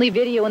 Only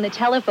video and the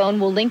telephone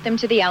will link them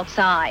to the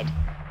outside.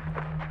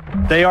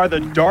 They are the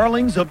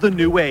darlings of the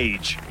new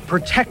age,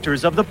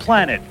 protectors of the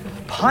planet,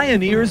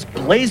 pioneers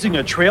blazing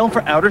a trail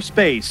for outer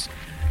space.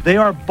 They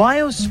are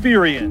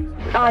Biospherians.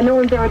 No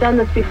one's ever done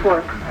this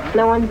before.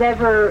 No one's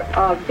ever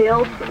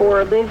built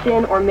or lived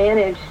in or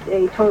managed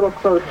a total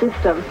closed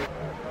system.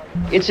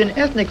 It's an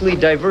ethnically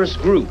diverse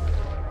group,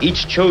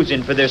 each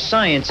chosen for their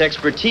science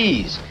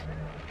expertise.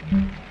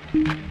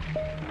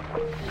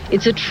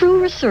 It's a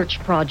true research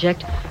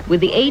project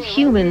with the 8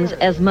 humans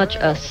as much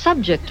a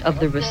subject of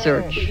the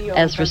research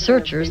as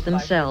researchers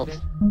themselves.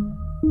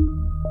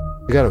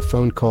 I got a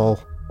phone call.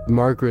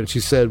 Margaret,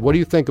 she said, "What do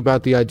you think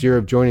about the idea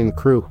of joining the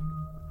crew?"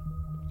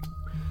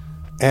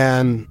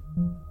 And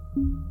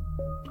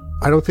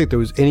I don't think there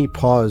was any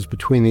pause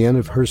between the end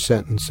of her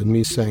sentence and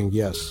me saying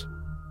yes.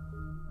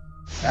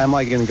 Am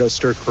I going to go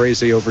stir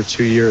crazy over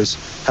 2 years?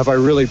 Have I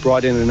really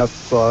brought in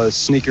enough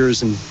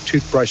sneakers and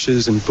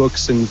toothbrushes and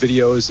books and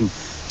videos and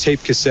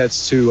tape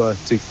cassettes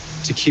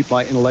to keep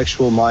my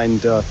intellectual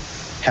mind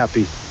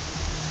happy?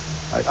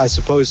 I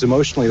suppose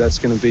emotionally that's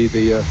going to be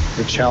the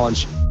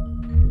challenge.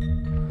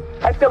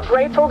 I feel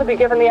grateful to be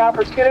given the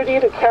opportunity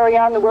to carry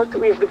on the work that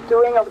we've been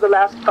doing over the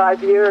last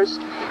 5 years,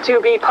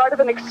 to be part of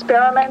an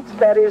experiment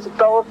that is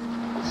both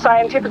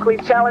scientifically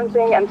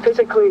challenging and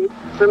physically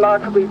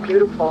remarkably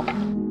beautiful.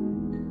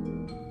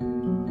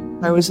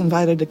 I was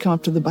invited to come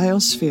up to the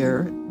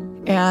Biosphere,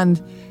 and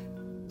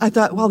I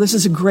thought, well, this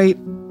is a great,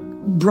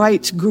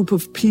 bright group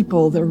of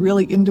people. They're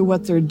really into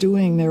what they're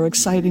doing. They're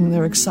exciting.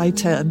 They're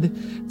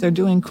excited. They're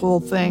doing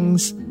cool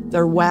things.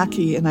 They're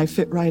wacky, and I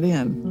fit right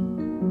in.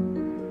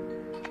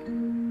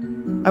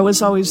 I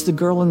was always the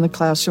girl in the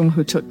classroom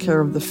who took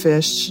care of the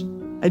fish.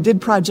 I did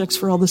projects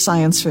for all the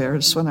science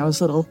fairs when I was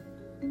little.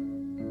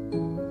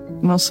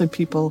 Mostly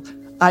people,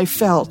 I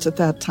felt at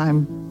that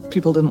time,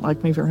 people didn't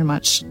like me very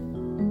much.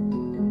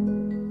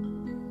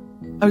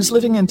 I was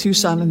living in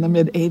Tucson in the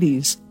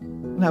mid-'80s,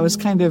 and I was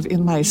kind of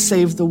in my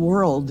save the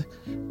world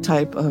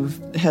type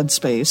of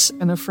headspace.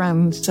 And a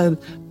friend said,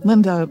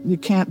 "Linda, you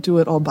can't do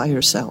it all by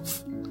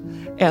yourself."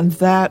 And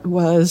it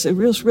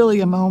was really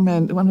a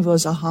moment, one of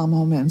those aha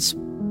moments.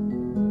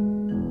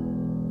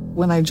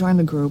 When I joined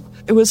the group,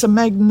 it was a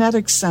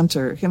magnetic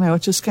center,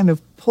 it just kind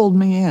of pulled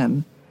me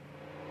in.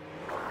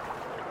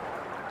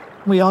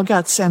 We all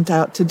got sent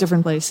out to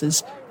different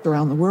places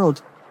around the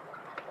world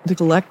to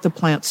collect the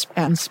plants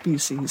and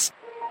species.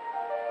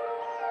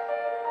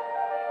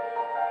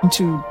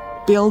 To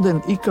build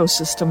an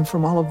ecosystem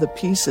from all of the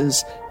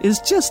pieces is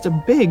just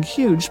a big,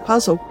 huge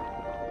puzzle.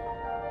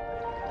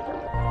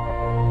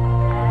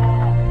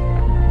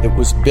 It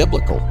was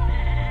biblical.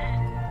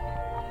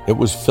 It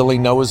was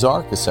filling Noah's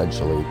Ark,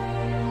 essentially.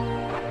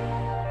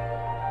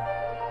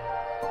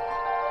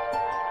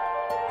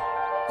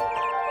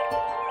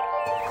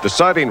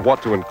 Deciding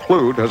what to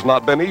include has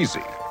not been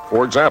easy.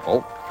 For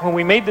example, when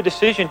we made the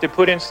decision to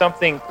put in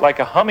something like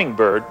a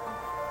hummingbird,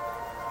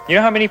 you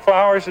know how many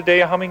flowers a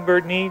day a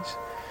hummingbird needs?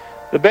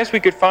 The best we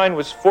could find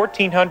was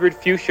 1,400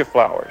 fuchsia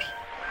flowers.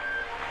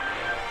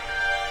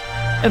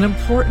 An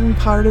important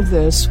part of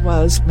this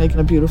was making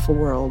a beautiful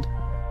world.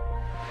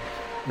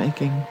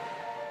 Making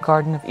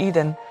Garden of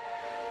Eden.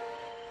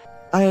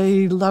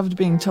 I loved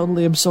being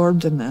totally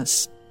absorbed in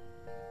this.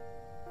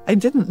 I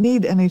didn't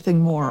need anything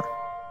more.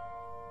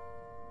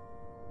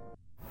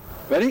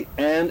 Ready,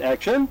 and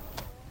action.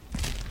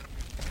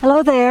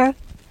 Hello there.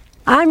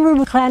 I'm Rue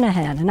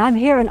McClanahan, and I'm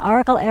here in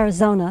Oracle,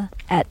 Arizona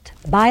at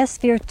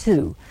Biosphere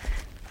 2,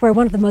 where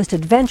one of the most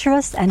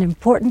adventurous and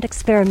important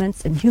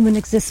experiments in human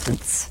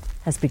existence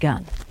has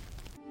begun.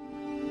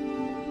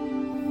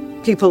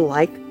 People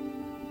like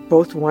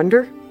both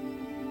wonder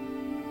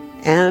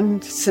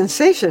and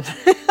sensation.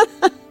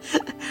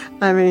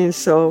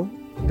 So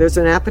there's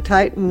an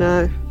appetite and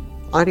an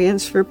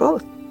audience for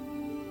both.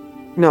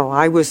 No,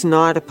 I was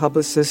not a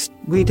publicist.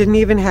 We didn't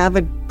even have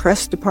a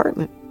press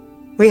department.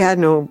 We had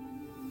no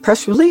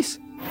press release.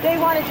 They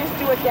want to just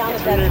do it down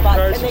at that spot,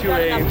 and they've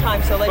got enough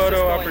time, so let's just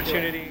go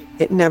opportunity.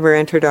 It never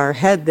entered our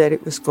head that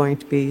it was going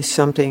to be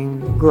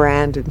something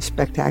grand and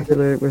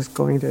spectacular. It was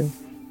going to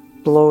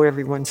blow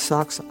everyone's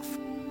socks off.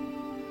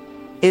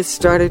 It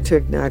started to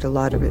ignite a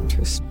lot of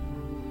interest.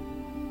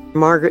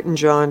 Margaret and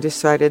John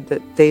decided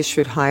that they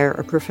should hire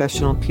a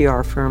professional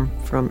PR firm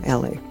from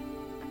LA.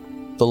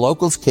 The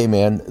locals came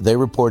in, they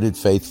reported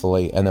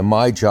faithfully, and then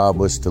my job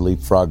was to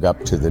leapfrog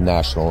up to the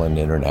national and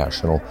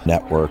international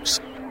networks.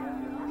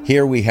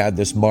 Here we had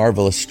this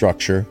marvelous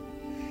structure,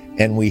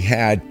 and we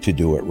had to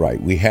do it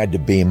right. We had to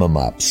beam them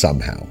up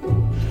somehow.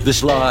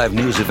 This live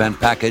news event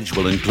package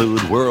will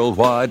include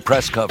worldwide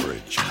press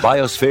coverage.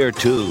 Biosphere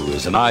 2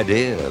 is an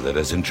idea that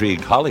has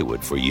intrigued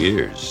Hollywood for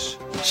years.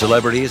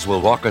 Celebrities will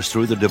walk us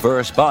through the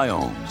diverse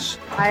biomes.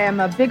 I am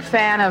a big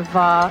fan of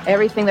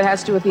everything that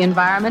has to do with the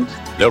environment.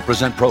 They'll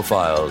present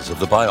profiles of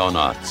the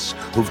bionauts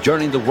who've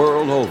journeyed the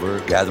world over,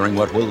 gathering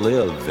what will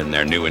live in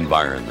their new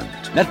environment.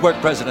 Network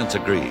presidents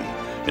agree.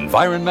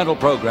 Environmental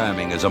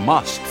programming is a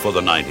must for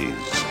the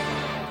 90s.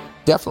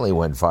 Definitely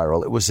went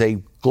viral. It was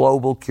a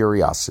global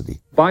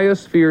curiosity.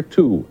 Biosphere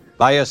 2.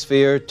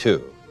 Biosphere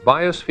 2.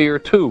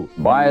 Biosphere 2.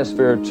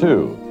 Biosphere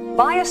 2.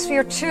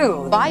 Biosphere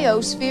 2.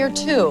 Biosphere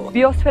 2.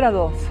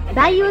 Biosfera 2.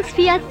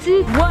 Biosphere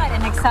 2. What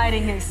an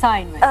exciting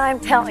assignment. I'm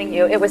telling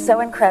you, it was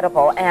so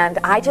incredible. And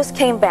I just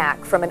came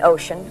back from an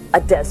ocean, a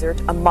desert,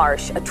 a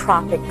marsh, a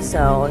tropic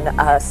zone,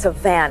 a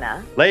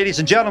savanna. Ladies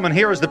and gentlemen,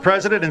 here is the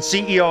president and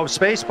CEO of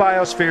Space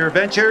Biosphere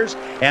Ventures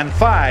and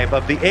 5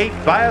 of the 8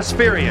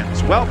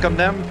 Biospherians. Welcome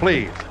them,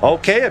 please.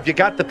 Okay, if you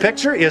got the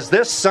picture, is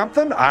this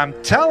something?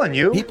 I'm telling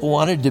you. People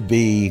wanted to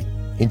be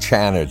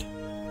enchanted.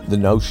 The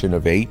notion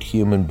of 8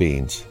 human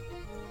beings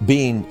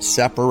being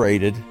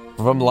separated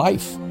from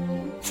life,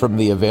 from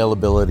the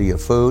availability of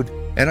food.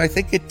 And I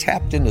think it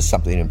tapped into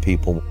something in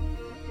people.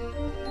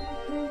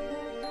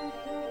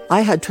 I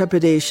had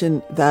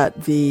trepidation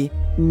that the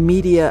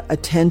media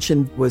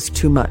attention was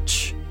too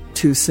much,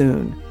 too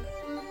soon,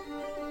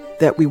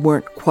 that we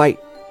weren't quite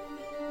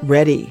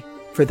ready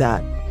for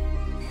that.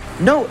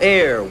 No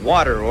air,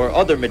 water, or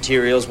other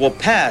materials will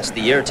pass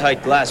the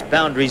airtight glass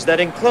boundaries that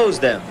enclose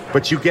them.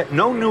 But you get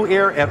no new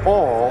air at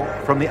all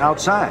from the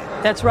outside.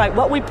 That's right.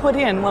 What we put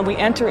in when we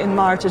enter in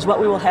March is what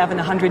we will have in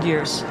 100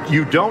 years.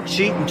 You don't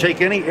cheat and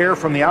take any air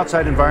from the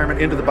outside environment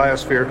into the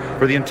biosphere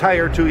for the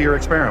entire 2-year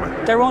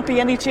experiment. There won't be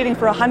any cheating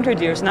for 100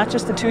 years, not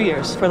just the 2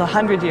 years, for the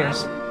 100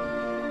 years.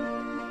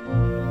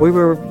 We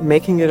were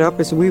making it up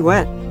as we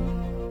went.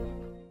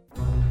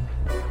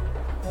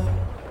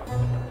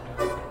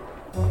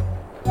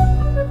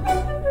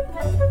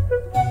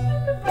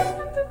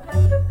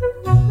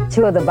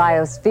 Two of the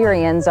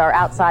Biospherians are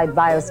outside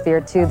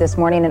Biosphere 2 this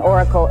morning in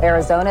Oracle,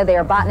 Arizona. They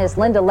are botanist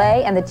Linda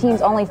Lay and the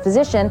team's only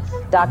physician,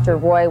 Dr.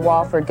 Roy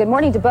Walford. Good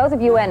morning to both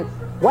of you, and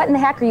what in the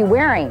heck are you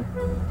wearing?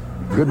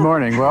 Good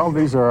morning. Well,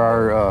 these are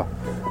our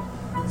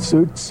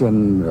suits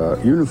and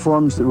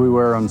uniforms that we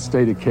wear on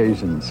state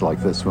occasions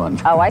like this one.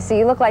 Oh, I see.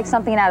 You look like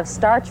something out of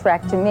Star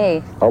Trek to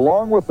me.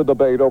 Along with the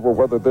debate over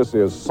whether this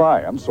is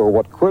science or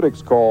what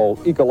critics call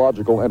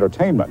ecological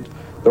entertainment,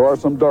 there are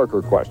some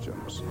darker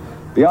questions.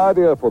 The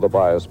idea for the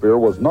biosphere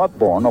was not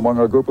born among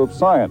a group of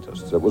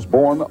scientists. It was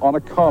born on a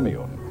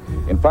commune.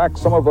 In fact,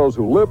 some of those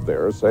who lived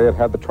there say it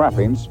had the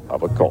trappings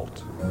of a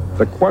cult.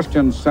 The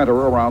questions center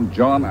around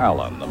John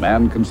Allen, the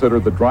man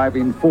considered the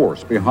driving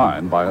force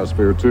behind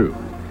Biosphere 2.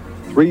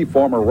 3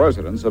 former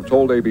residents have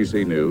told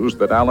ABC News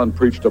that Allen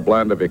preached a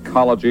blend of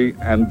ecology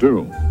and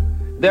doom.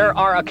 There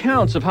are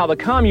accounts of how the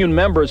commune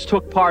members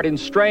took part in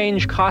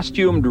strange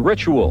costumed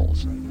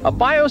rituals. A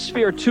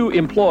Biosphere 2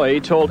 employee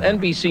told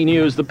NBC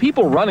News the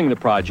people running the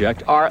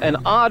project are an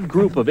odd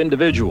group of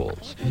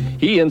individuals.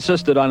 He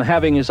insisted on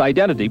having his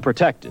identity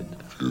protected.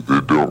 They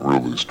don't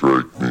really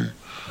strike me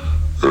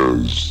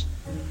as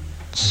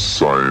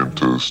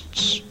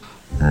scientists,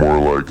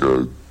 more like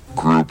a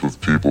group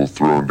of people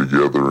thrown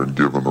together and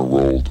given a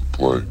role to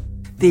play.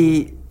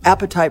 The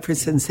appetite for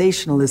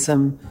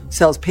sensationalism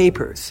sells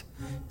papers.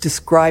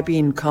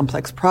 Describing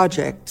complex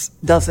projects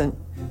doesn't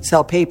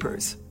sell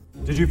papers.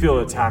 Did you feel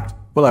attacked?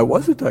 Well, I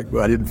was attacked,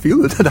 but I didn't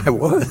feel it, and I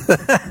was.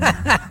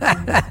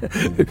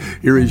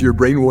 Here is your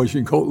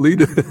brainwashing cult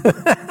leader.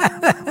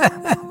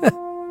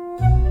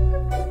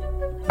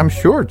 I'm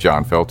sure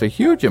John felt a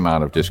huge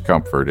amount of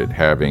discomfort at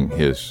having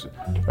his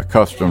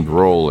accustomed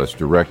role as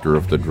director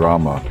of the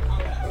drama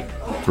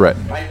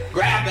threatened.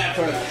 Grab that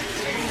for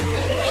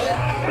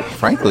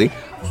Frankly,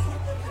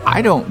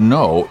 I don't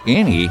know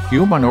any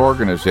human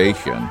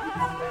organization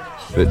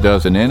that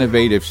does an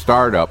innovative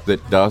startup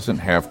that doesn't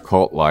have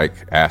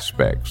cult-like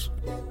aspects,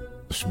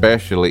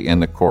 especially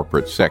in the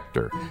corporate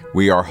sector.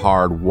 We are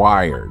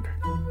hardwired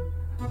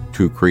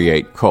to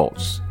create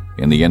cults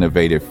in the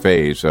innovative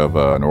phase of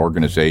an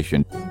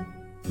organization.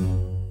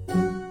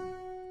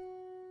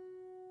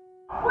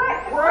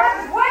 We're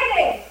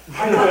waiting!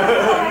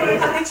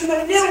 Into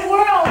a new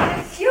world,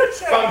 the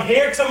future! From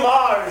here to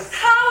Mars!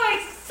 How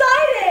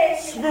exciting!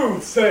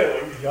 Smooth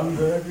sailing,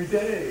 younger every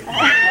day.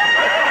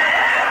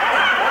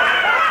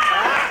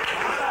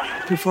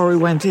 Before we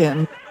went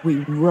in, we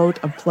wrote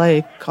a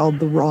play called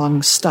The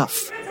Wrong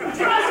Stuff.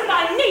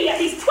 Notify me at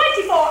least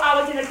 24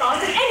 hours in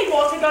advance of any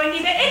water going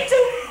either into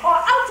or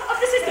out of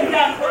the system.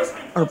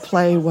 Our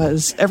play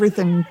was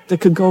everything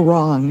that could go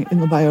wrong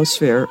in the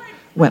biosphere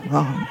went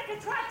wrong.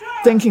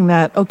 Thinking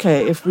that,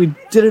 okay, if we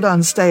did it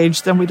on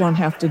stage, then we don't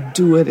have to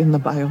do it in the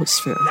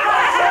biosphere.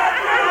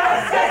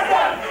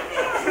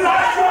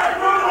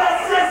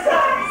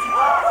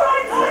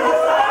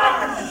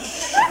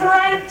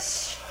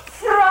 French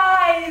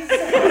fries!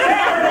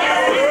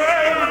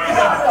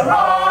 Got the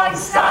wrong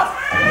stuff!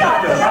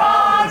 Got the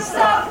wrong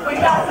stuff! We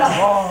got the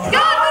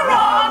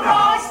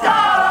wrong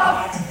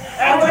stuff!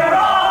 And we're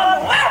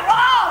wrong! We're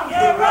wrong!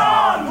 You're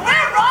wrong!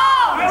 We're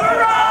wrong! We're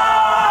wrong!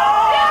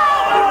 Yeah,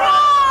 we're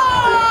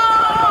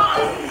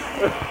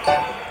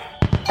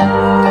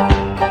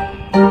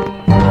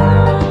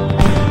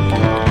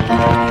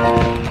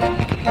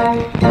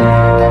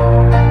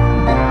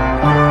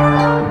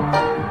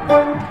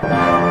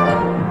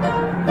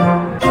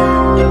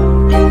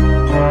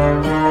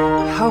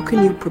How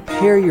can you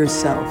prepare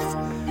yourself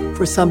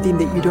for something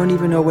that you don't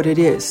even know what it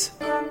is?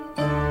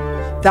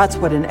 That's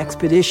what an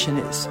expedition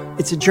is.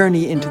 It's a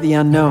journey into the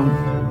unknown.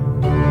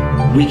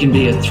 We can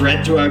be a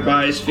threat to our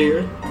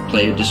biosphere,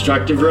 play a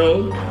destructive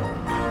role,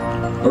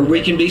 or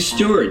we can be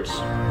stewards,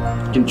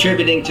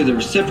 contributing to the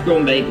reciprocal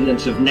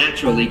maintenance of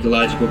natural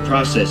ecological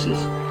processes.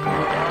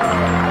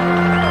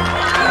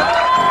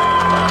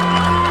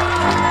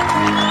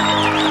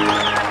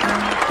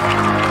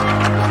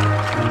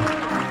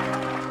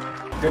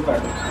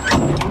 Goodbye.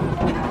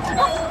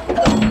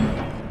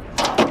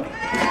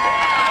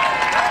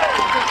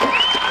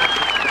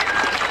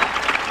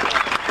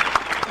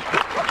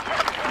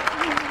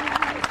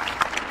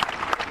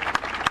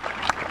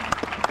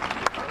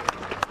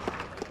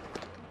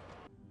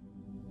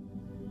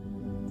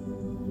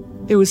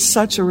 It was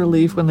such a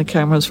relief when the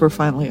cameras were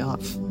finally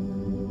off.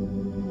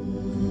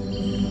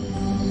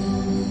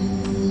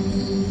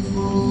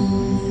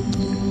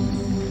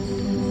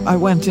 I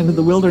went into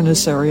the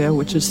wilderness area,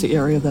 which is the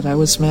area that I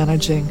was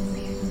managing.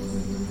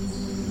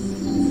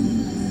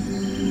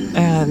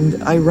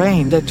 And I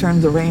rained. I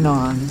turned the rain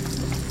on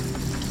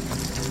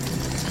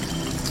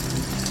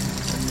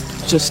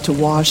just to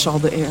wash all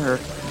the air,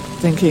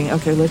 thinking,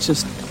 okay, let's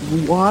just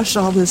wash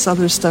all this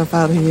other stuff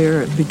out of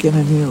here and begin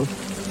anew.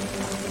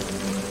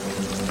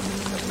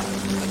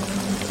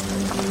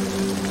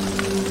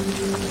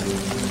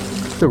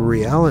 The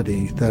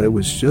reality that it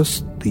was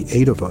just the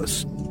 8 of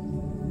us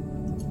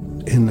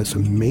in this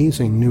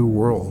amazing new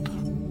world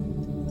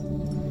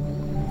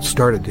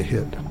started to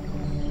hit.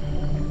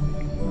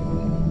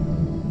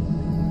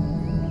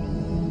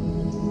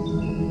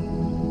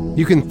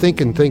 You can think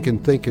and think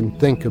and think and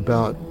think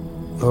about,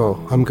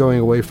 oh, I'm going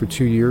away for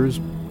 2 years,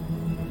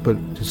 but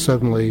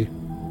suddenly,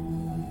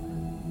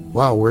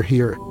 wow, we're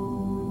here.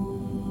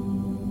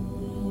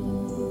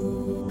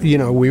 You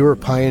know, we were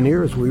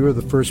pioneers. We were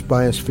the first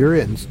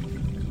Biospherians.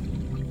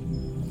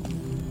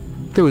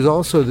 There was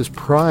also this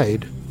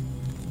pride.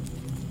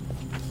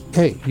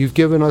 Hey, you've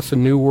given us a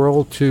new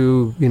world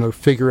to,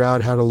 figure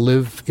out how to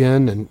live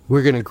in, and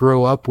we're going to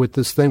grow up with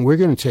this thing. We're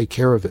going to take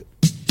care of it.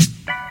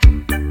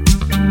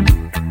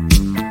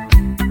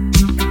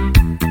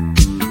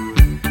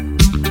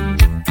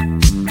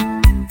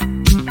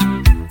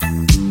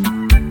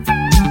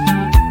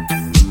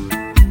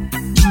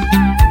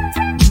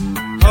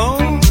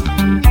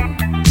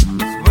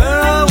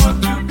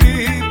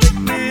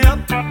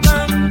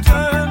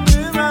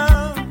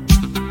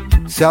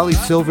 Sally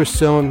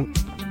Silverstone,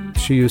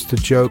 she used to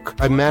joke,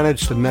 I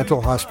managed a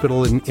mental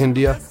hospital in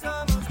India.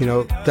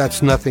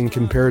 That's nothing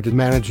compared to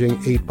managing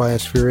 8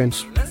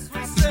 Biospherians.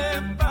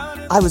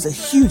 I was a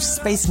huge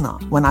space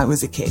nut when I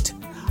was a kid.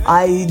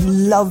 I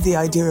loved the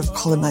idea of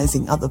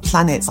colonizing other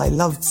planets. I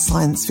loved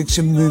science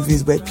fiction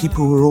movies where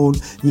people were all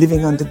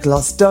living under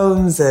glass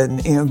domes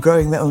and,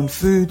 growing their own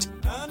food.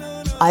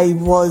 I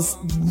was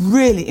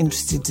really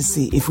interested to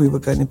see if we were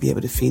going to be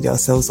able to feed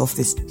ourselves off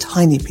this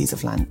tiny piece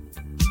of land.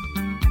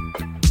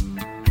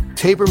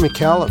 Tabor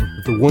McCallum,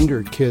 the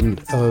wonderkind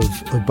of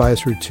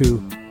Biosphere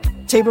 2.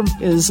 Tabor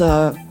is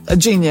a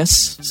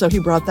genius, so he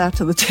brought that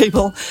to the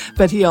table,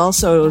 but he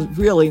also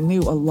really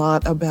knew a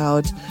lot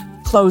about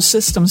closed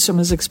systems from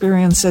his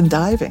experience in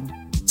diving.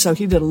 So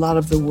he did a lot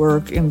of the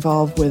work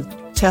involved with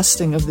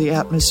testing of the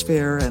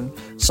atmosphere and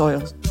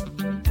soil.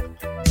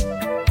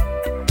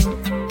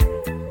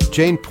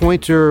 Jane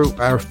Pointer,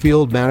 our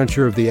field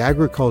manager of the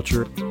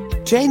agriculture.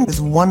 Jane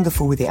was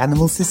wonderful with the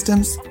animal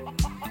systems.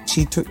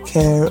 She took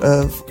care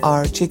of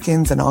our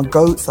chickens and our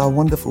goats, our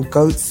wonderful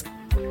goats.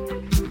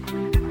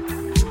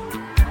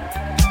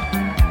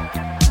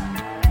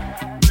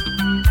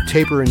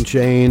 Tabor and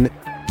Jane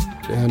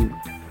and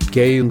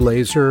Gay and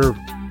Laser,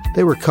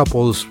 they were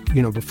couples,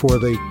 before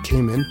they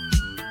came in.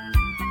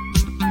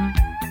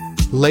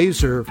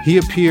 Laser, he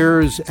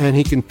appears and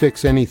he can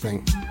fix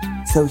anything.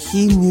 So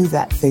he knew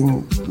that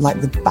thing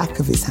like the back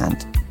of his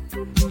hand.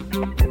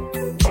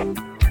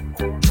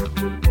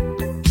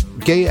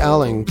 Gay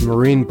Alling,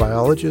 marine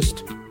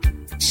biologist.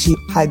 She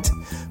had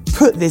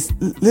put this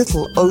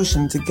little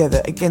ocean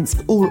together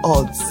against all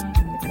odds.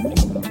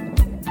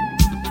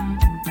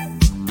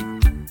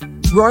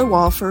 Roy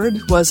Walford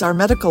was our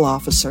medical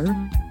officer.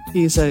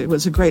 He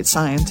was a great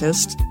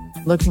scientist,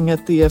 looking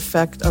at the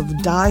effect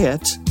of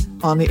diet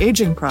on the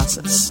aging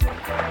process.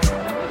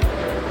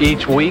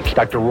 Each week,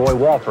 Dr. Roy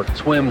Walford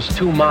swims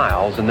 2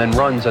 miles and then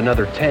runs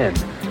another 10.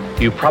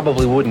 You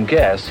probably wouldn't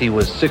guess he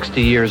was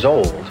 60 years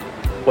old.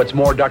 What's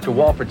more, Dr.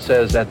 Walford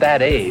says at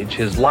that age,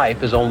 his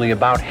life is only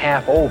about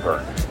half over.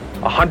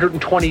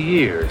 120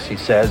 years, he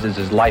says, is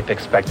his life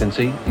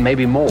expectancy,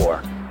 maybe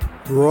more.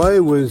 Roy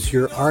was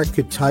your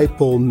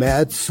archetypal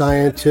mad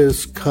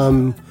scientist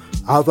come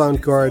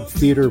avant-garde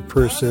theater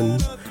person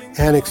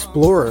and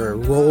explorer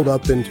rolled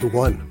up into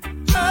one.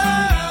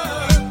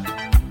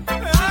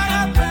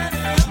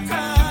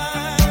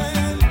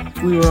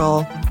 We were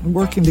all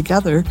working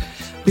together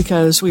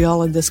because we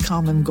all had this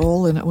common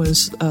goal, and it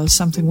was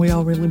something we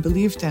all really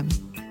believed in.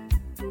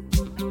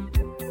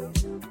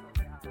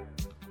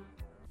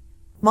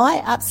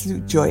 My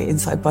absolute joy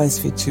inside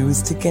Biosphere 2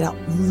 was to get up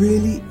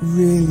really,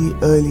 really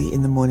early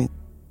in the morning.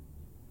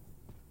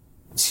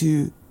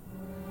 To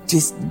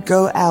just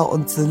go out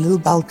onto the little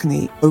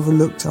balcony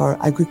overlooked our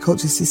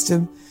agriculture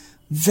system,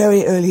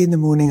 Very early in the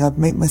morning, I'd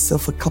make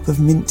myself a cup of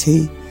mint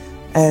tea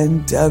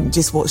and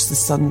just watch the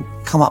sun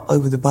come up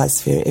over the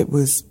biosphere. It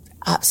was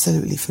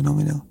absolutely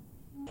phenomenal.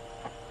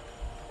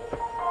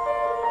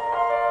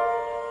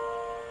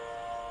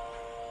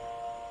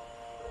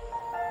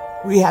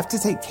 We have to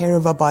take care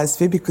of our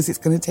biosphere because it's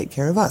going to take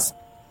care of us.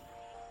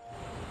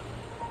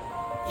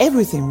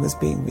 Everything was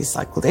being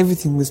recycled,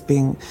 everything was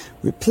being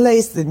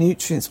replaced, the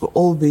nutrients were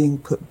all being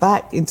put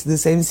back into the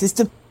same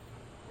system.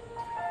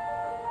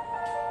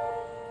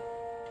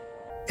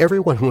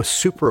 Everyone was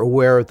super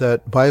aware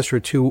that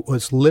Biosphere 2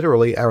 was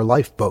literally our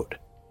lifeboat.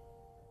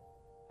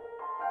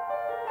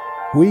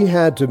 We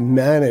had to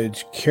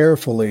manage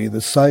carefully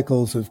the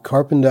cycles of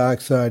carbon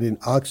dioxide and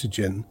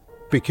oxygen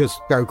because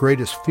our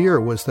greatest fear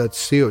was that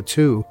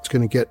CO2 is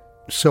going to get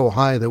so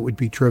high that it would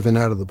be driven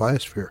out of the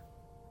biosphere.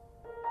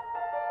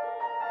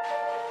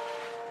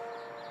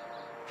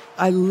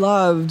 I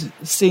loved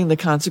seeing the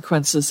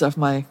consequences of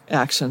my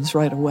actions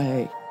right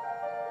away.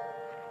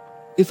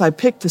 If I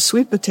picked a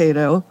sweet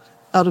potato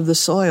out of the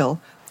soil,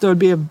 there would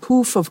be a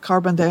poof of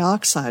carbon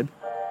dioxide.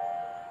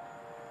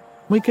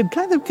 We could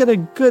kind of get a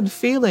good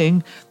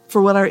feeling for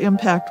what our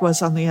impact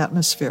was on the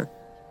atmosphere.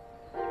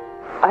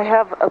 I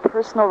have a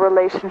personal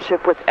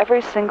relationship with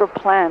every single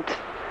plant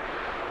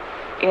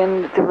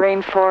in the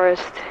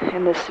rainforest,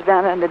 in the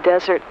savanna, in the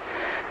desert,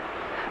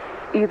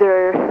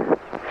 either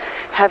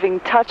having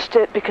touched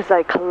it because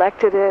I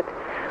collected it,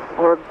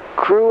 or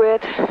grew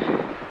it,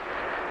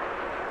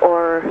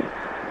 or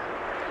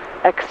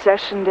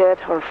accessioned it,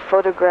 or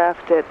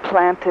photographed it,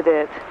 planted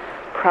it,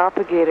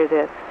 propagated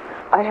it.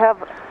 I have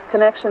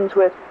connections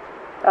with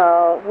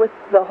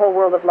the whole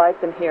world of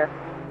life in here.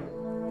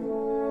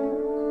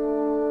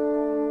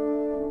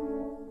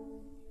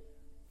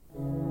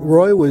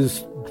 Roy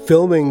was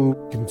filming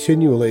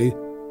continually.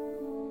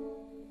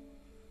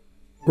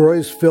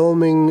 Roy's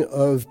filming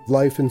of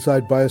life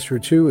inside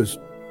Biosphere 2 is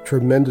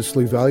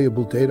tremendously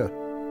valuable data.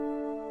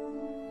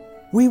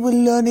 We were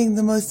learning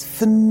the most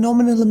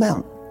phenomenal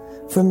amount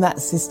from that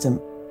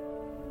system.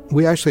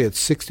 We actually had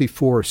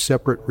 64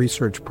 separate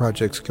research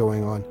projects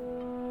going on.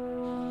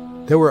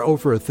 There were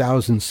over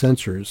 1,000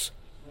 sensors,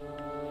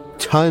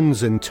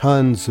 tons and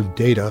tons of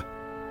data.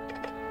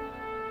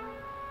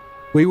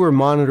 We were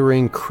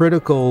monitoring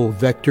critical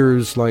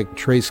vectors like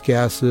trace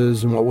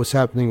gases and what was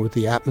happening with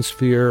the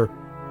atmosphere.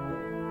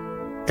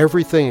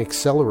 Everything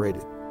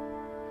accelerated.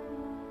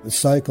 The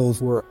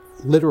cycles were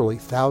literally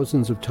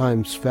thousands of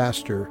times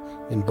faster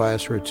in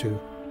Biosphere 2.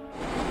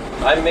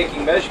 I'm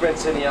making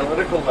measurements in the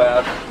analytical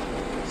lab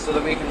so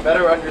that we can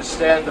better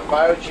understand the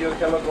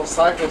biogeochemical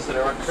cycles that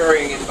are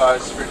occurring in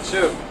Biosphere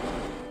 2.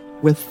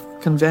 With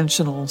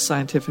conventional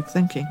scientific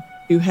thinking,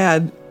 you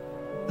had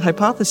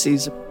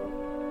hypotheses,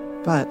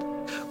 but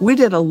we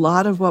did a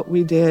lot of what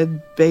we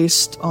did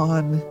based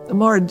on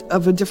more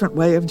of a different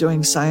way of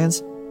doing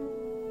science.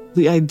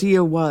 The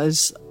idea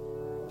was,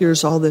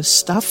 here's all this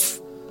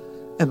stuff,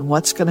 and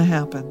what's going to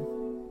happen?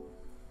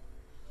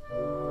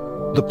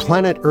 The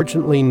planet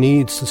urgently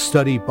needs to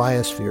study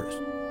biospheres.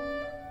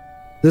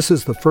 This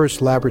is the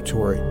first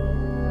laboratory.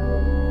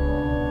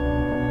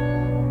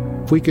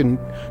 If we can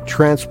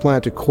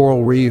transplant a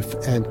coral reef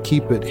and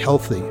keep it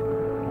healthy,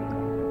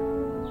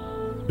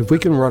 if we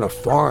can run a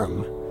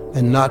farm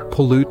and not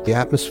pollute the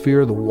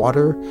atmosphere, the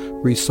water,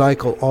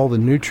 recycle all the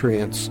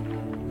nutrients,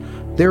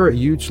 there are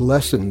huge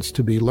lessons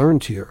to be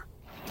learned here.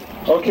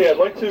 Okay, I'd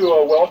like to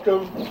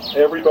welcome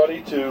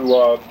everybody to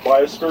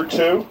Biosphere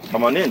 2.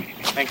 Come on in.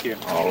 Thank you.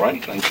 All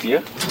right, thank you.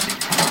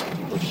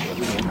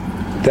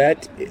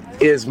 That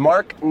is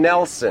Mark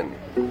Nelson.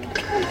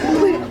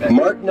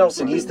 Mark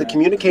Nelson, he's the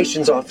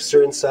communications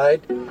officer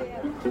inside.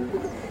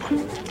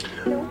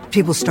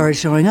 People started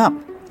showing up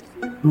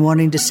and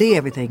wanting to see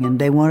everything, and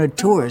they wanted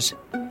tours.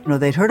 You know,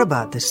 they'd heard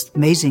about this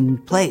amazing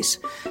place.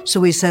 So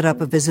we set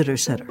up a visitor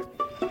center.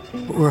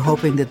 We're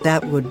hoping that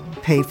that would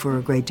pay for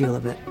a great deal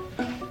of it,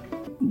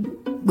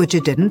 which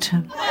it didn't.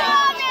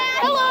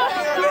 Hello.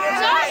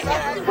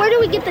 Where do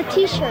we get the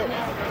T-shirt?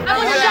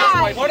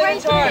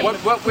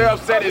 What we're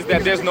upset is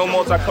that there's no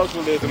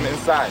multiculturalism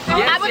inside.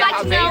 I would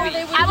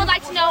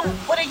like to know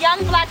what a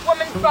young black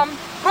woman from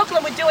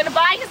Brooklyn would do in a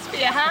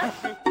biosphere, huh?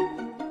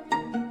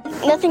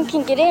 Nothing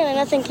can get in and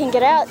nothing can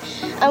get out.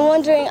 I'm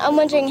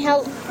wondering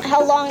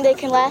how long they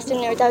can last in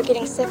there without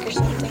getting sick or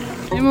something.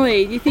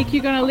 Emily, do you think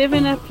you're going to live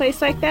in a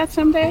place like that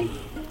someday?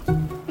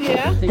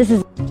 Yeah. This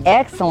is an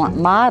excellent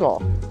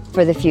model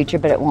for the future,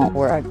 but it won't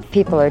work.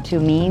 People are too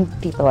mean.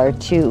 People are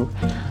too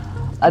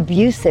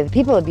abusive.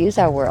 People abuse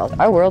our world.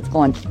 Our world's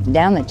going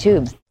down the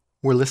tubes.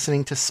 We're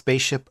listening to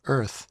Spaceship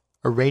Earth,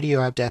 a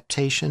radio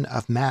adaptation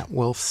of Matt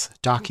Wolf's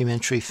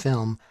documentary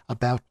film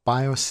about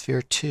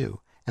Biosphere 2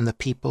 and the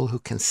people who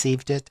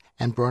conceived it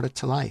and brought it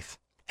to life.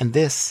 And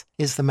this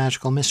is the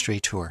Magical Mystery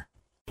Tour.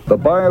 The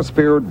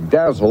biosphere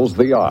dazzles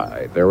the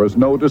eye. There is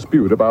no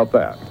dispute about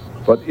that.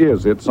 But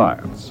is it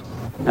science?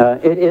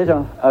 It is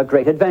a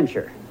great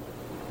adventure.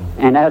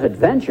 And as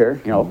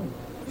adventure,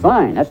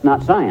 fine, that's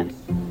not science.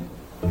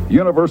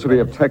 University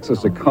of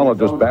Texas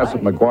ecologist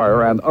Bassett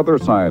McGuire and other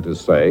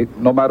scientists say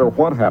no matter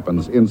what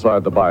happens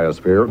inside the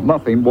biosphere,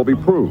 nothing will be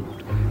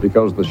proved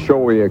because the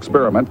showy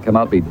experiment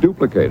cannot be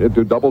duplicated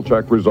to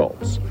double-check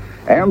results.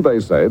 And they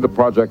say the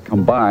project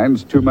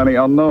combines too many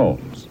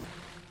unknowns.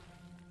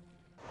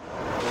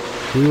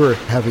 We were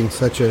having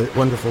such a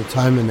wonderful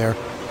time in there.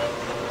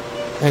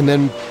 And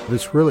then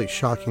this really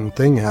shocking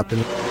thing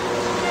happened.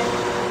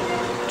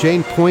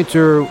 Jane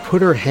Poynter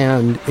put her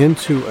hand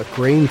into a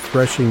grain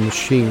threshing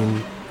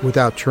machine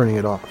without turning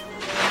it off.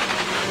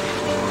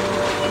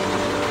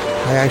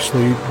 I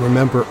actually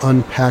remember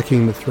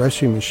unpacking the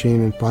threshing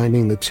machine and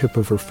finding the tip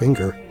of her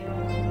finger.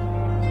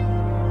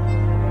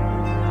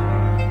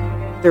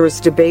 There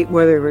was debate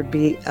whether it would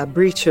be a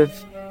breach of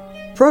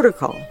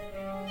protocol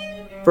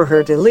for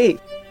her to leave.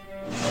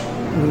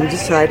 We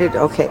decided,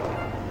 okay,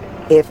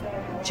 if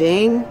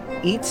Jane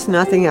eats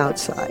nothing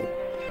outside,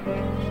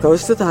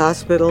 goes to the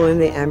hospital in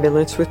the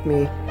ambulance with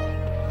me,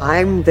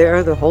 I'm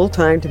there the whole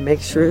time to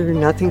make sure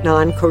nothing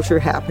non-kosher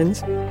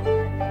happens,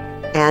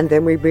 and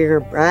then we bring her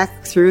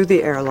back through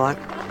the airlock.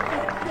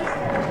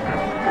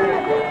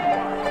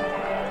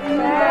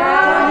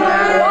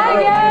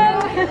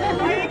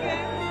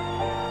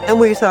 And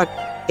we thought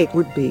it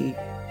would be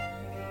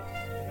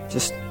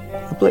just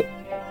a blip.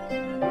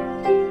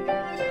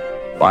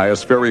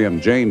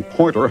 Biospherean Jane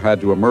Poynter had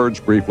to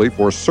emerge briefly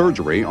for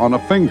surgery on a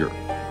finger.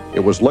 It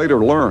was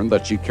later learned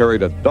that she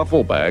carried a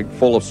duffel bag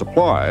full of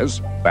supplies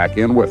back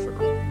in with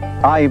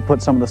her. I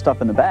put some of the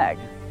stuff in the bag.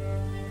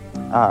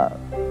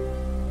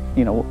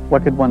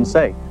 What could one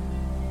say?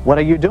 What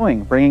are you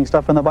doing? Bringing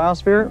stuff in the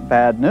biosphere?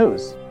 Bad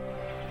news.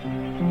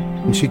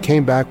 And she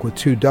came back with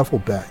 2 duffel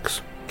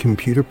bags,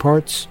 computer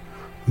parts,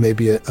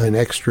 maybe an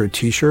extra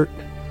t-shirt.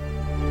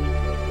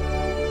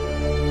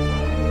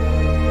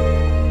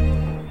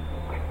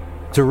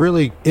 It's a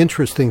really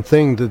interesting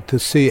thing to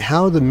see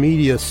how the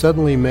media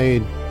suddenly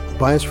made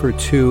Biosphere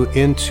 2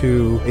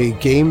 into a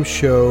game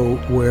show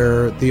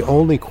where the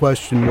only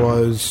question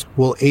was,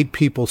 will 8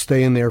 people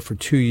stay in there for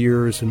 2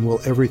 years and will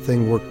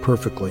everything work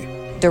perfectly?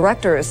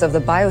 Directors of the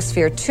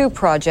Biosphere 2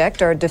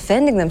 project are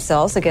defending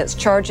themselves against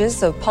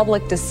charges of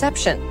public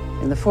deception.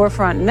 In the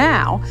forefront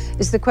now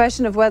is the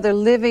question of whether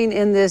living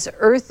in this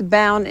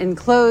earthbound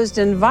enclosed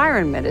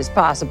environment is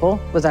possible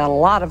without a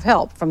lot of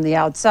help from the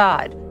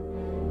outside.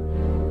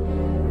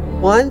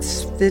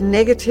 Once the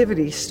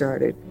negativity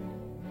started,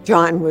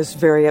 John was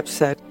very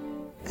upset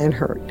and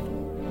hurt.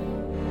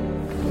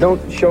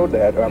 Don't show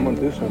that or I'm going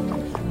to do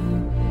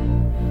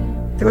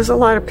something. There was a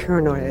lot of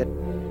paranoia.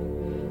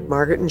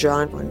 Margaret and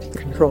John wanted to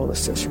control the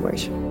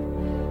situation.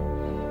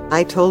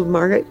 I told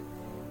Margaret,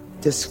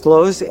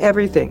 disclose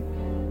everything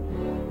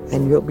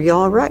and you'll be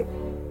all right.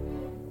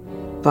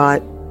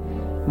 But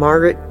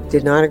Margaret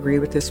did not agree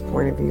with this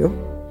point of view.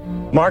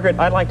 Margaret,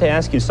 I'd like to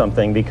ask you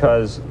something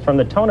because from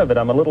the tone of it,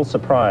 I'm a little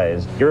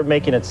surprised. You're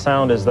making it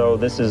sound as though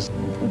this is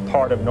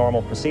part of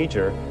normal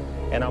procedure,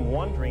 and I'm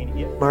wondering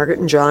if... Margaret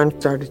and John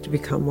started to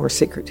become more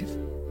secretive.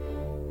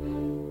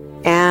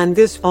 And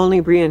this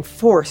only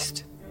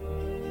reinforced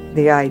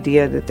the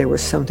idea that there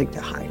was something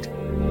to hide.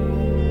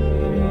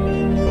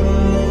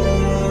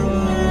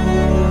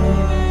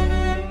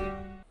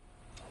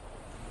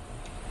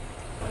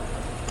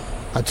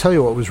 I'll tell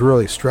you what was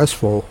really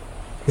stressful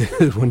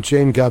is when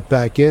Jane got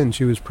back in,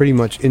 she was pretty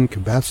much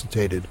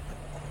incapacitated.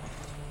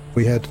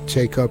 We had to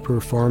take up her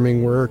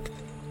farming work.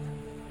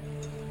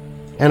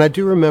 And I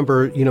do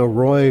remember,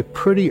 Roy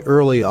pretty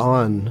early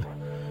on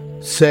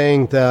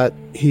saying that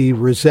he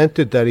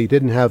resented that he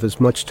didn't have as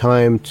much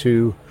time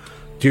to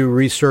do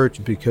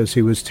research because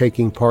he was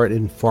taking part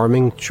in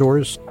farming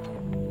chores.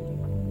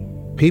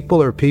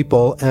 People are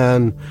people,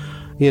 and,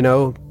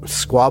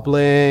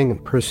 squabbling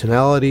and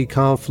personality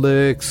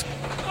conflicts.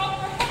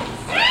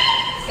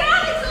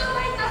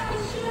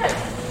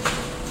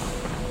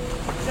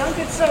 Don't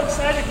get so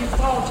excited you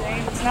fall,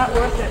 Jane. It's not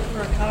worth it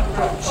for a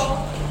cockroach.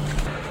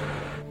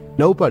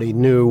 Nobody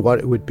knew what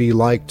it would be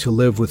like to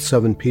live with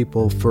 7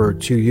 people for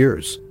 2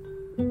 years.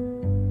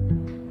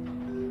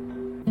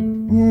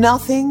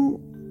 Nothing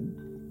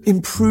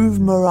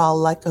improved morale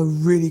like a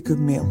really good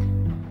meal.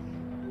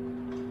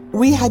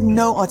 We had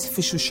no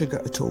artificial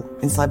sugar at all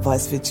inside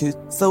Biosphere 2,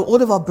 so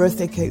all of our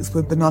birthday cakes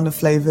were banana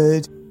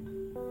flavored.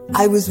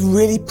 I was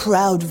really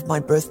proud of my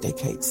birthday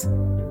cakes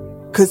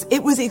because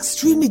it was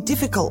extremely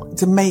difficult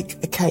to make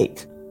a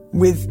cake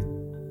with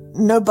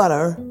no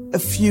butter, a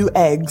few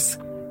eggs,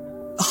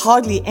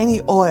 hardly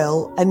any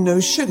oil, and no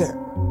sugar.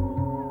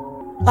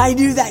 I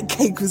knew that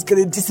cake was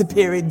going to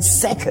disappear in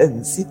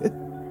seconds.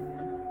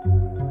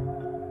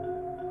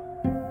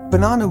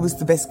 Banana was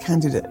the best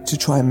candidate to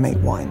try and make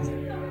wine.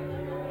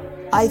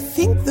 I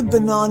think the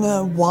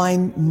banana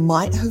wine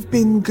might have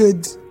been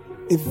good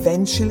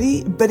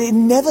eventually, but it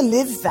never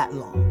lived that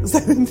long. So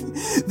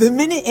the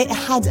minute it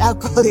had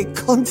alcoholic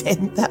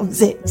content, that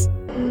was it.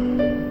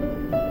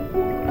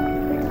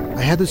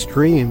 I had this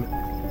dream.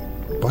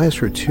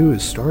 Biosphere 2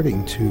 is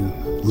starting to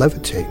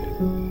levitate.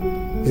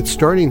 It's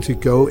starting to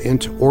go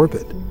into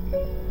orbit.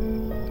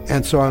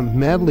 And so I'm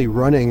madly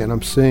running, and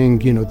I'm seeing,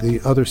 the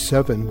other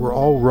 7, we're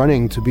all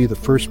running to be the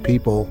first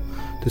people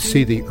to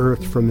see the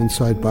Earth from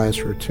inside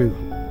Biosphere 2.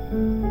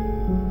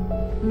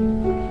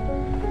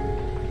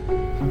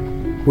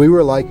 We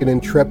were like an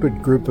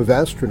intrepid group of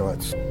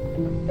astronauts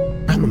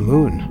on the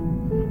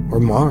moon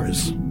or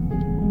Mars.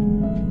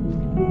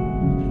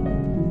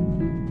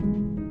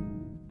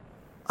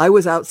 I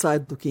was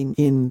outside looking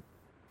in,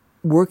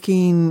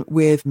 working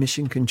with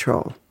Mission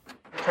Control.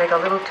 Take a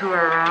little tour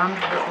around.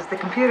 This is the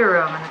computer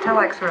room and the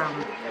telex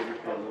room.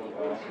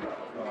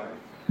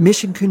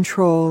 Mission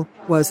Control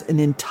was an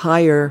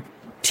entire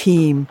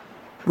team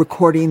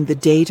recording the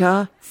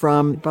data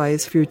from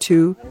Biosphere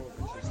 2.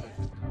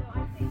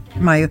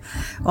 My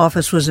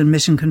office was in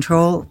Mission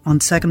Control on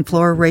 2nd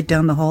floor, right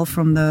down the hall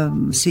from the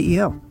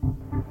CEO.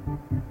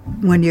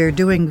 When you're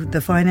doing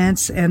the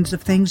finance ends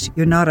of things,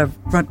 you're not a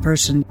front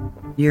person.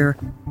 You're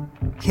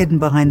hidden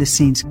behind the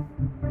scenes.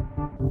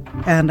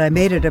 And I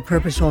made it a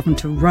purpose often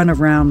to run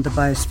around the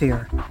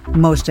Biosphere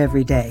most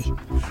every day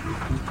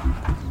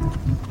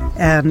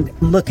and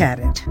look at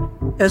it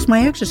as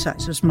my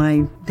exercise, as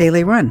my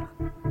daily run.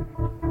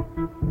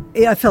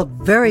 I felt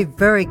very,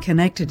 very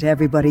connected to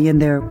everybody in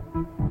there.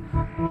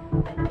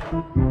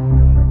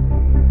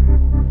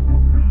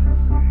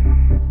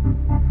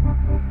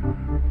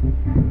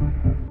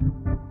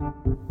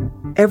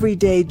 Every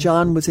day,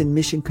 John was in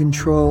Mission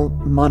Control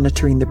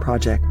monitoring the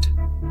project.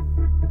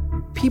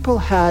 People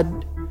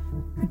had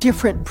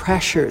different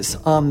pressures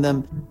on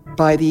them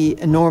by the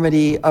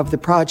enormity of the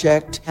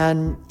project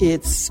and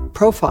its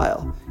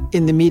profile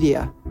in the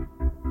media.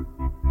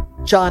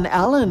 John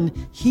Allen,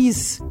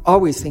 he's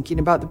always thinking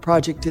about the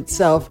project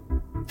itself,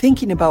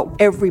 thinking about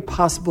every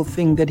possible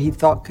thing that he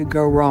thought could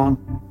go wrong.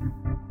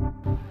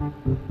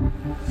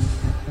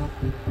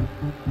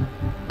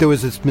 There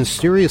was this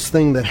mysterious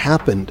thing that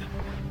happened.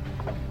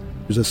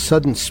 There's a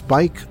sudden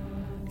spike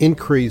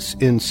increase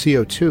in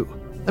CO2.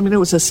 I mean, it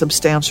was a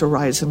substantial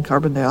rise in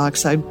carbon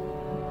dioxide.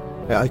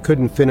 I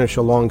couldn't finish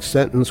a long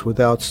sentence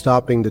without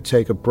stopping to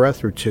take a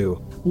breath or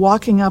two.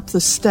 Walking up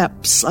the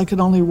steps, I could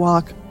only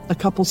walk a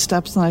couple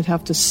steps and I'd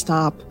have to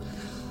stop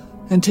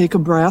and take a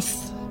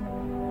breath.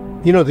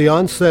 The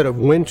onset of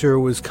winter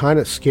was kind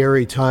of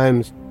scary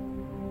times.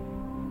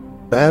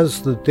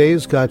 As the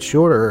days got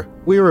shorter,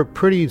 we were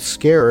pretty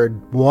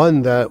scared.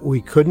 One, that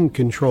we couldn't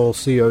control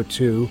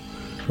CO2.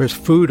 Whereas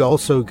food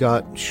also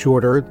got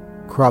shorter.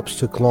 Crops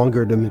took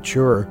longer to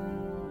mature.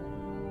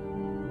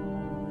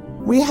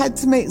 We had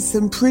to make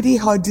some pretty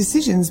hard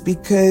decisions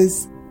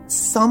because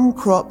some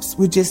crops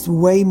were just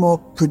way more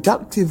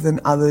productive than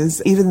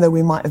others, even though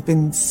we might have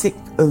been sick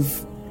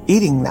of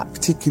eating that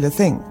particular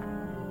thing.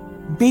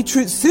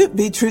 Beetroot soup,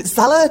 beetroot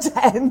salad,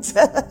 and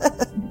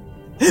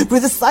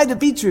with a side of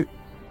beetroot.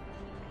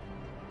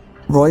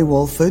 Roy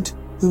Walford,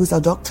 who was our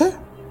doctor,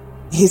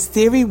 his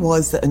theory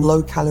was that a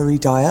low-calorie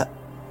diet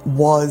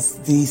was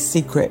the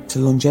secret to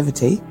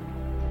longevity.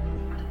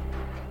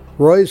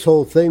 Roy's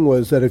whole thing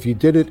was that if you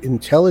did it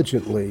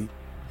intelligently,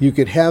 you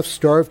could half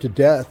starve to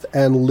death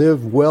and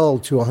live well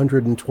to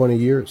 120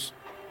 years.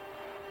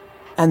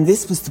 And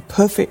this was the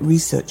perfect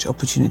research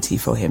opportunity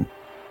for him.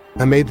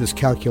 I made this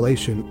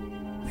calculation.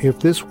 If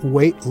this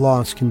weight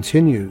loss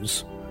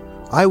continues,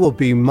 I will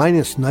be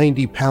minus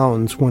 90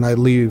 pounds when I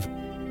leave.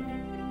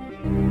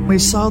 We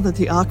saw that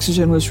the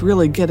oxygen was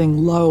really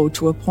getting low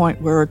to a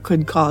point where it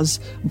could cause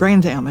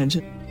brain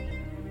damage.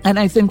 And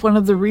I think one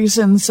of the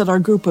reasons that our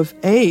group of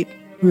 8,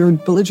 we were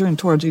belligerent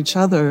towards each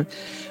other,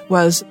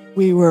 was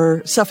we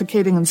were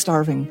suffocating and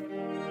starving.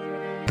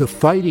 The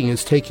fighting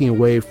is taking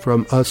away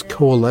from us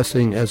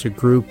coalescing as a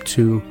group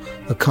to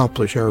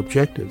accomplish our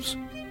objectives.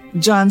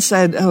 John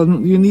said,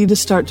 you need to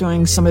start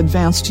doing some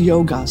advanced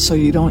yoga so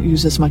you don't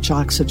use as much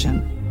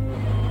oxygen.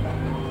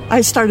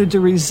 I started to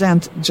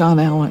resent John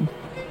Allen.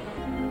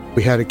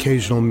 We had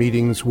occasional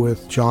meetings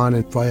with John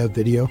and via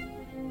video.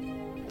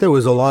 There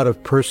was a lot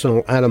of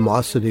personal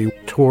animosity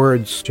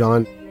towards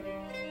John.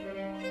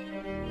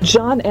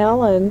 John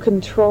Allen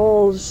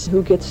controls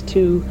who gets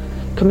to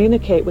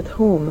communicate with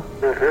whom.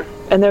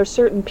 And there are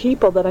certain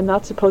people that I'm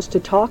not supposed to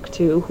talk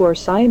to who are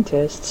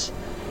scientists,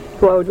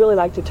 who I would really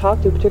like to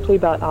talk to, particularly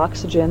about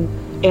oxygen.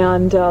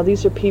 And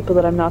these are people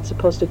that I'm not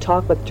supposed to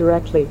talk with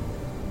directly.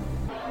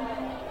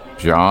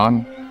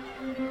 John,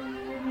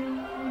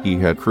 he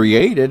had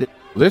created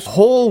this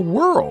whole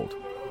world.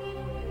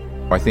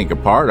 I think a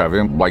part of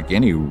him, like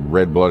any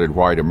red-blooded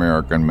white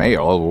American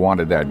male,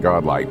 wanted that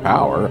godlike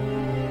power.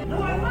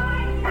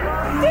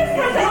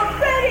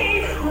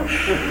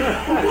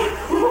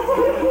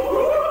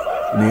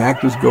 And the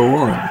actors go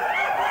on.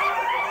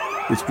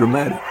 It's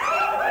dramatic.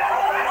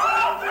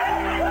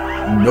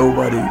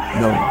 Nobody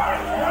knows.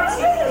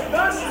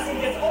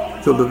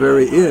 Till the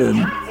very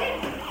end,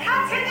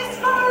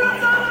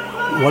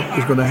 what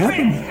is going to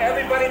happen?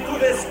 Everybody to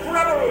the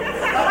scrubber room.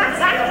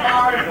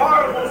 Our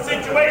horrible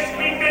situation,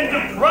 we've been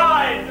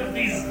deprived of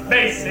these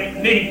basic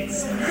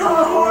needs.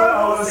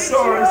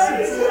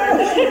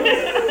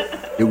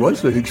 It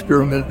was an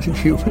experiment in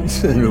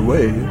humans in a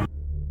way.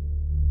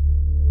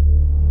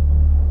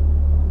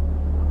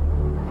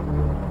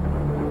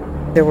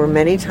 There were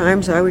many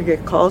times I would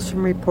get calls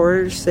from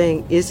reporters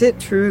saying, "Is it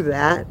true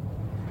that?"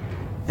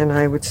 And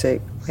I would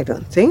say, "I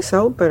don't think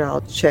so, but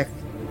I'll check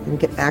and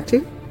get back to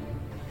you."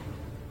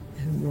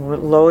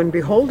 And lo and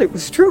behold, it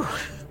was true.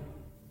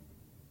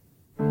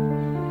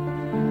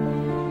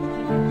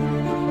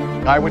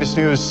 Eyewitness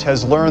News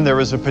has learned there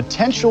is a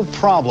potential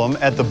problem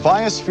at the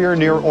Biosphere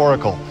near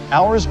Oracle.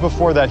 Hours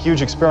before that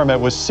huge experiment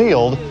was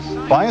sealed,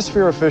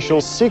 Biosphere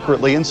officials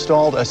secretly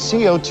installed a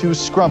CO2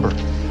 scrubber,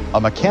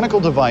 a mechanical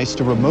device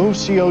to remove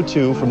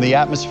CO2 from the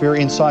atmosphere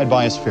inside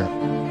Biosphere.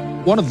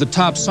 One of the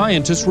top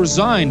scientists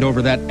resigned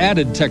over that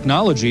added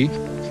technology.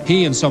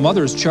 He and some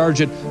others charge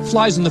it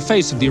flies in the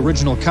face of the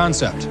original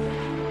concept.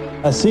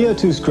 A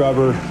CO2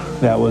 scrubber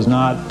that was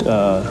not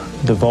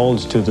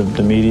divulged to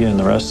the media and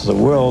the rest of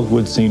the world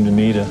would seem to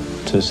me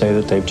to say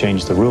that they've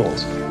changed the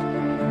rules.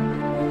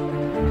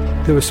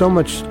 There was so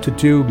much to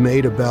do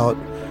made about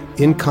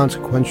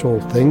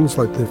inconsequential things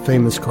like the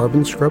famous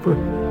carbon scrubber.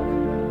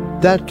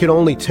 That could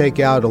only take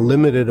out a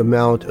limited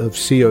amount of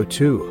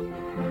CO2.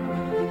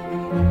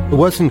 It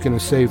wasn't going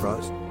to save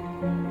us,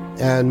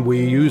 and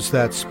we used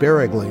that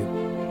sparingly.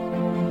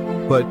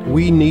 But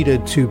we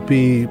needed to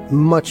be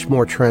much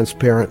more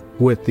transparent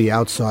with the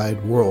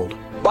outside world.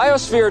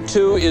 Biosphere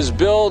 2 is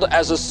billed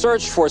as a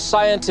search for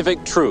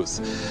scientific truth,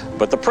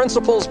 but the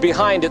principals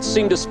behind it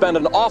seem to spend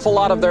an awful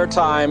lot of their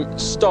time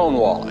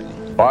stonewalling.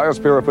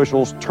 Biosphere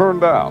officials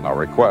turned down our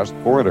request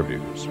for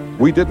interviews.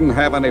 We didn't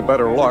have any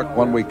better luck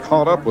when we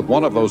caught up with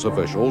one of those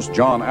officials,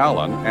 John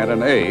Allen, and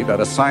an aide at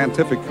a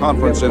scientific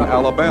conference in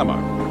Alabama.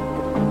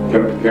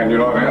 Can you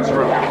not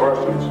answer any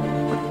questions?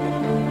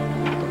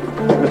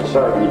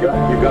 Sir, you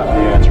got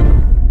the answer.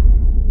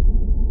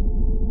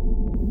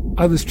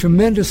 I was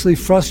tremendously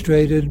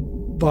frustrated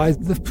by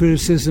the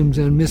criticisms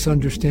and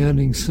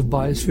misunderstandings of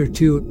Biosphere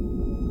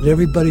 2.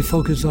 Everybody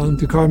focused on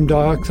the carbon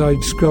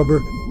dioxide scrubber.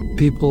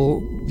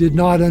 People did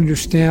not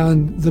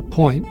understand the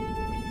point.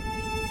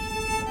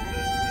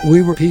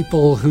 We were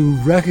people who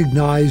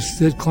recognized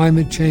that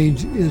climate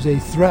change is a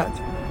threat,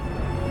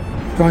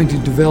 trying to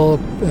develop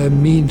a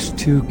means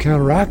to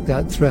counteract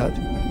that threat.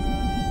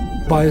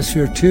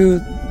 Biosphere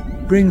 2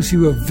 brings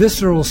you a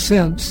visceral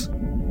sense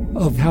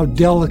of how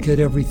delicate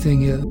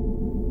everything is.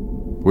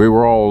 We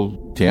were all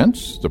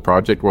tense. The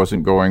project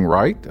wasn't going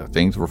right.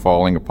 Things were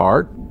falling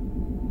apart.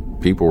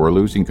 People were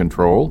losing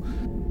control.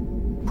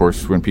 Of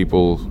course, when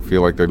people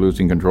feel like they're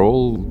losing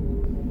control,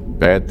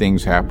 bad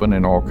things happen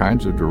in all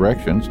kinds of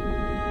directions.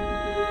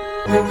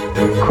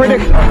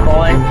 Critics are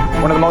calling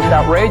one of the most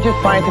outrageous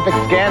scientific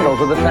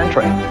scandals of the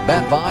century.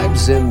 Bad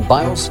vibes in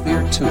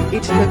Biosphere 2.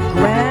 It's the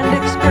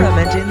grand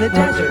experiment in the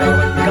desert.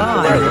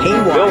 God,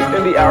 built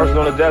in the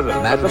Arizona desert.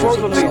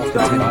 Supposedly,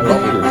 there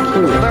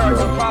are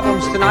some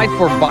problems tonight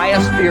for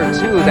Biosphere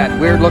 2, that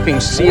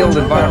weird-looking sealed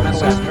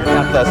environmental experiment.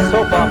 Not the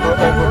soap opera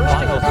over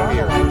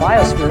Biosphere.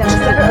 Biosphere, the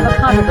center of a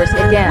controversy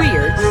again.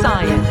 Weird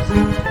science.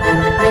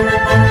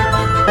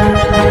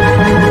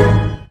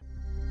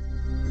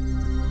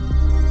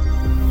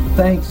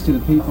 Thanks to the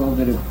people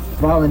that have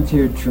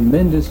volunteered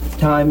tremendous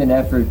time and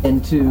effort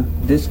into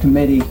this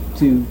committee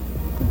to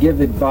give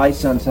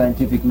advice on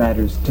scientific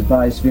matters to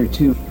Biosphere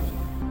 2.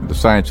 The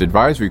Science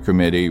Advisory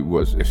Committee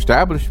was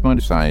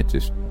establishment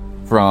scientists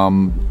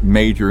from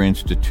major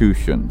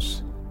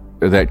institutions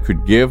that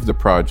could give the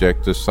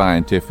project the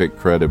scientific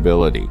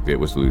credibility it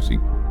was losing.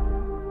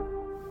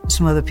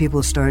 Some other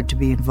people started to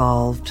be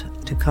involved,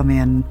 to come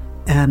in,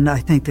 and I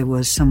think there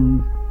was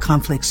some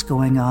conflicts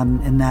going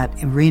on in that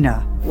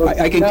arena.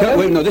 I can tell.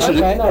 Wait, no, this is.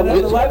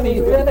 Let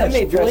me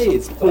finish,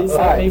 please. Please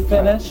let me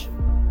finish.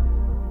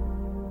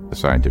 The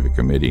scientific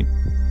committee,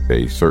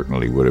 they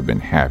certainly would have been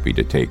happy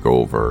to take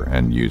over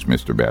and use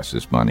Mr.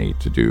 Bass's money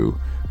to do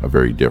a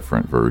very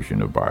different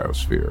version of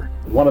Biosphere.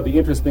 One of the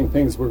interesting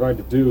things we're going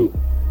to do,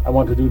 I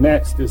want to do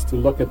next, is to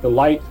look at the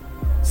light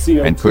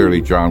CO2. And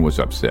clearly John was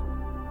upset.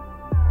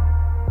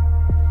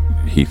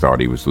 He thought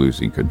he was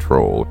losing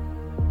control.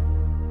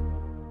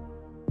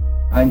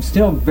 I'm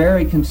still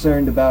very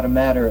concerned about a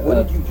matter of... What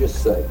did you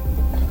just say?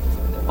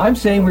 I'm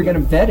saying we're going to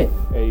vet it.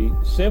 A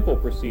simple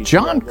procedure.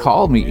 John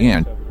called me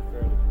in,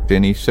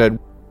 and he said,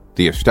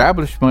 the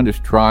establishment is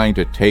trying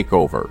to take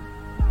over,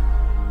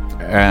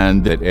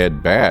 and that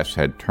Ed Bass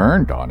had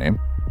turned on him.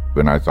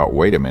 And I thought,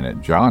 wait a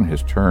minute, John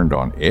has turned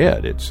on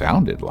Ed, it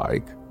sounded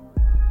like.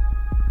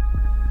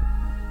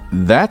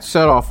 That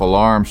set off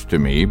alarms to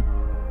me.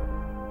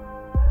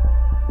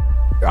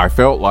 I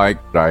felt like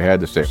I had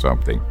to say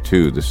something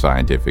to the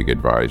Scientific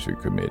Advisory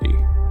Committee.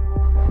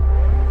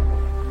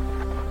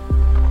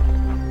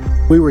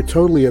 We were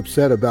totally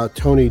upset about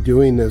Tony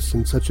doing this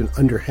in such an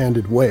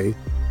underhanded way.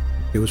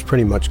 It was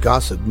pretty much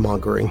gossip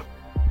mongering.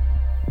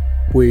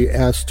 We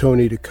asked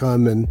Tony to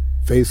come and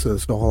face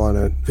us all on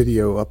a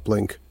video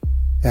uplink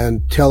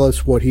and tell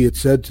us what he had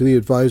said to the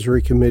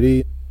advisory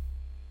committee.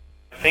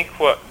 I think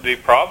what the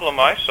problem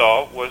I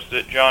saw was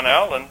that John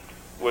Allen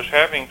was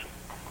having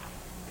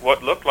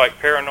what looked like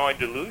paranoid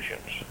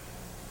delusions,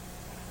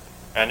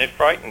 and it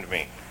frightened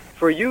me.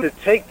 For you to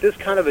take this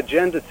kind of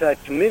agenda to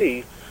that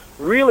committee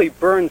really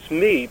burns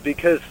me,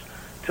 because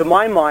to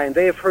my mind,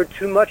 they have heard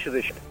too much of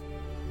this shit.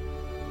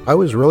 I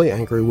was really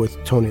angry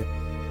with Tonio.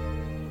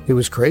 He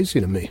was crazy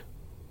to me.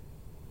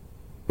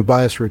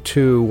 Biosphere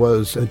 2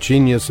 was a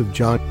genius of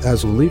John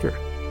as a leader.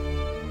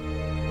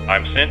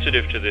 I'm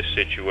sensitive to this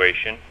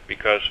situation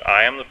because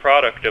I am the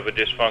product of a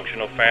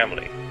dysfunctional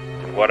family.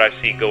 What I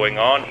see going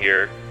on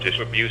here is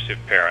abusive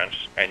parents,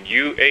 and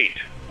you 8,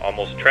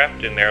 almost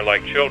trapped in there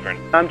like children.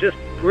 I'm just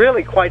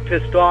really quite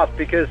pissed off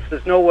because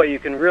there's no way you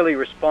can really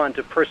respond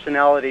to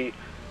personality,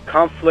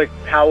 conflict,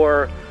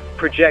 power,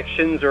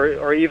 projections,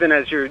 or even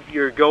as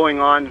you're going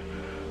on,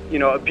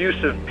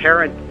 abusive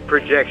parent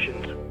projections.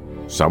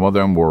 Some of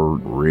them were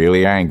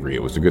really angry.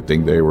 It was a good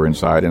thing they were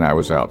inside and I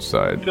was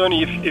outside.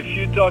 Tony, if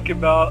you talk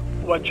about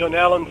what John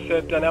Allen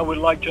said, then I would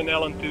like John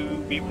Allen to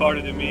be part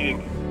of the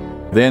meeting.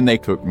 Then they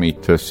took me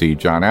to see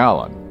John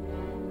Allen.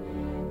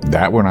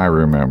 That one I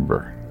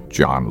remember.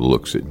 John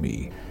looks at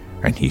me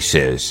and he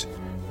says,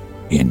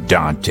 "In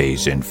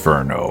Dante's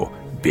Inferno,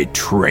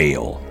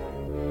 betrayal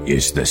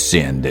is the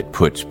sin that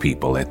puts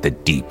people at the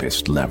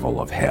deepest level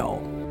of hell."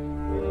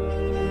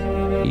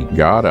 He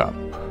got up,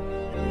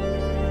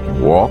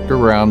 walked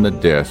around the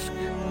desk,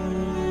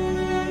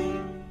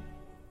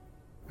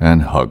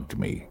 and hugged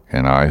me,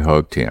 and I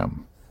hugged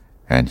him,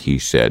 and he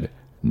said,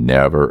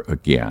 "Never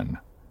again."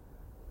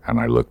 And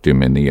I looked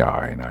him in the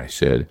eye, and I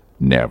said,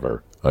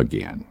 "Never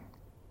again."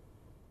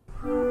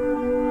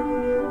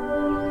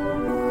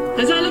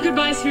 As I look at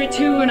Biosphere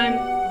 2 and I'm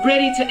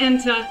ready to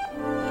enter,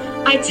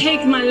 I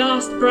take my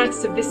last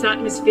breaths of this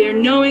atmosphere,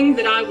 knowing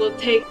that I will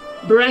take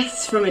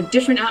breaths from a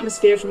different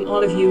atmosphere from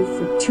all of you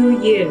for 2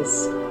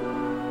 years.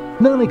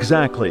 Not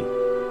exactly.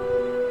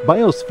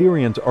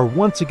 Biospherians are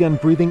once again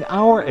breathing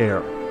our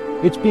air.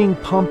 It's being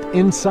pumped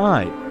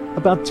inside,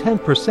 about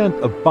 10%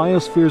 of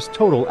Biosphere's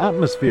total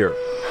atmosphere.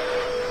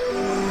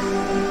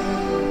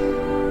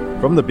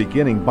 From the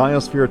beginning,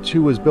 Biosphere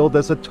 2 was built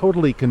as a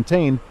totally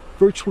contained,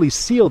 virtually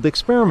sealed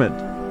experiment.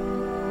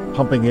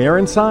 Pumping air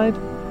inside?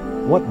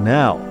 What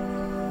now?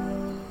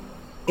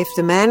 If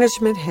the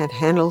management had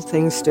handled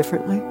things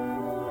differently,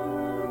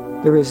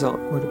 the result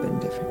would have been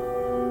different.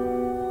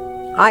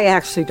 I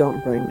actually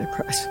don't blame the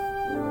press.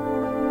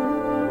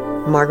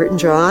 Margaret and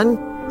John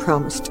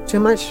promised too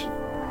much.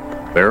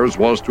 Theirs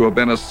was to have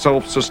been a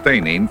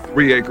self-sustaining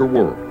 3-acre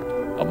world,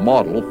 a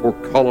model for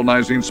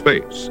colonizing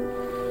space.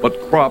 But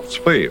crops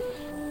failed.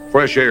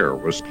 Fresh air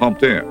was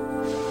pumped in.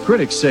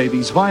 Critics say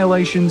these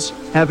violations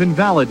have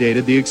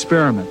invalidated the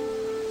experiment.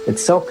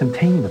 It's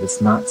self-contained, but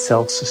it's not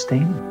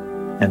self-sustaining.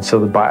 And so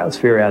the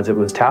biosphere, as it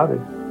was touted,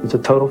 is a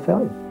total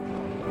failure.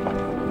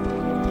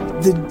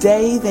 The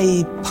day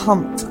they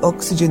pumped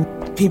oxygen,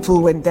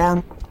 people went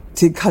down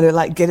to kind of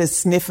like get a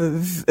sniff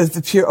of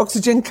the pure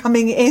oxygen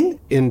coming in.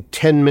 In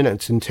 10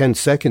 minutes, in 10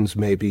 seconds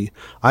maybe,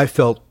 I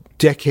felt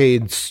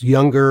decades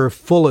younger,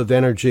 full of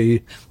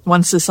energy.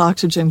 Once this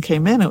oxygen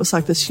came in, it was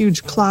like this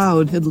huge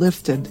cloud had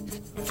lifted.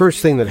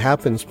 First thing that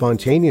happened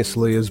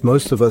spontaneously is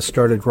most of us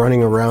started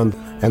running around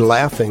and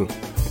laughing.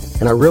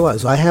 And I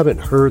realized I haven't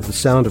heard the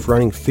sound of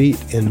running feet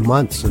in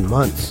months and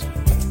months.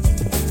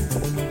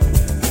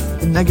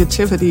 The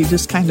negativity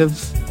just kind of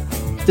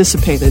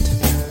dissipated.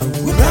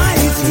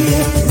 Right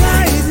here,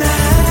 right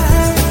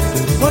now,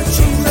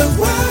 watching the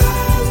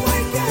world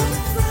wake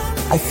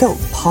up. I felt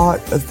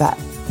part of that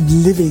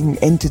living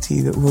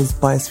entity that was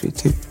Biosphere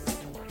 2.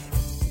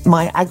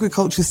 My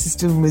agriculture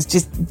system was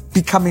just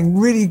becoming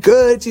really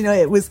good,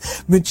 it was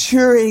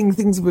maturing,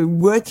 things were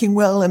working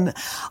well, and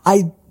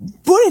I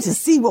wanted to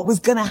see what was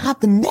going to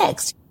happen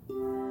next.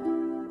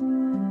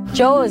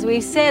 Joe, as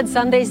we've said,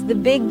 Sunday's the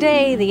big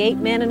day. The 8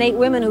 men and 8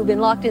 women who've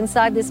been locked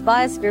inside this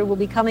biosphere will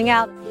be coming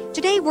out.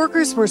 Today,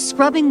 workers were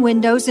scrubbing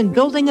windows and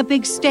building a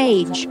big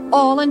stage,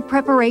 all in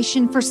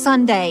preparation for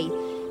Sunday.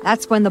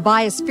 That's when the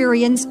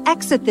Biospherians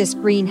exit this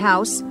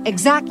greenhouse,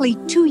 exactly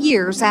 2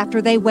 years after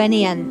they went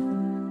in.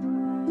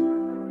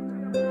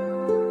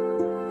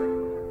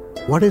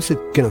 What is it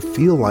going to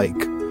feel like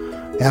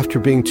after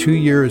being 2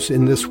 years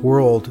in this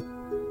world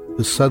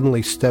to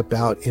suddenly step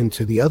out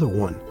into the other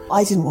one?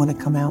 I didn't want to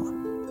come out.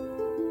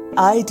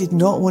 I did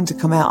not want to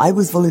come out. I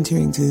was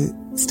volunteering to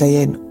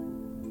stay in.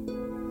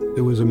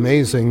 It was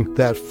amazing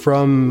that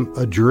from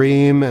a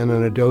dream and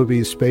an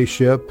Adobe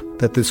spaceship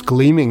that this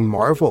gleaming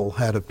marvel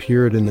had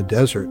appeared in the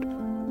desert.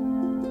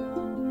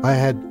 I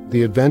had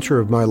the adventure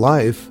of my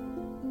life.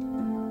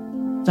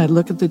 I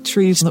look at the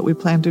trees that we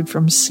planted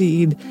from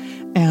seed,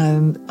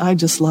 and I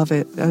just love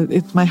it.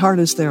 My heart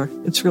is there.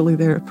 It's really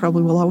there. It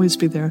probably will always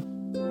be there.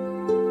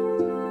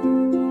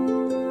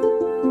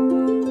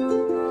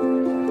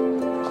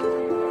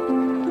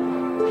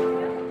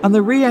 On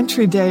the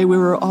re-entry day, we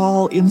were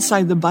all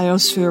inside the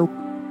biosphere,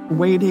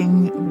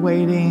 waiting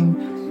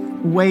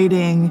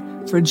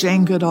for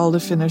Jane Goodall to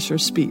finish her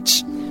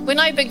speech. When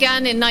I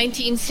began in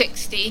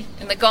 1960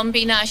 in the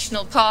Gombe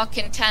National Park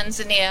in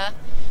Tanzania,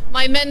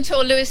 my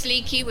mentor, Louis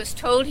Leakey, was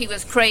told he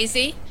was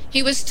crazy.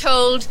 He was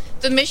told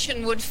the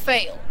mission would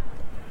fail.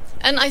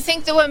 And I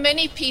think there were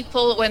many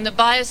people when the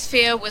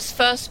biosphere was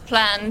first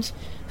planned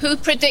who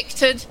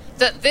predicted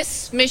that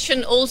this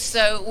mission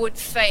also would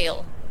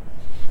fail.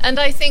 And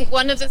I think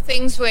one of the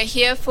things we're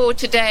here for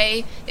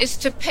today is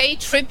to pay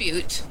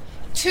tribute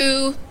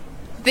to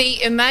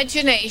the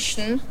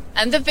imagination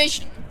and the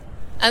vision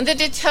and the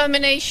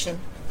determination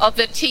of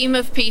the team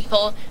of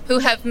people who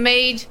have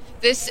made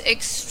this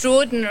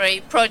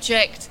extraordinary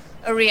project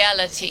a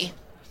reality.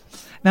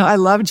 Now, I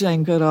love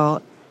Jane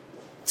Goodall,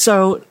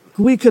 so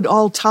we could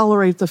all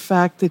tolerate the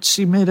fact that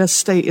she made us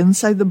stay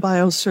inside the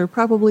biosphere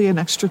probably an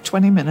extra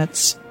 20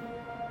 minutes.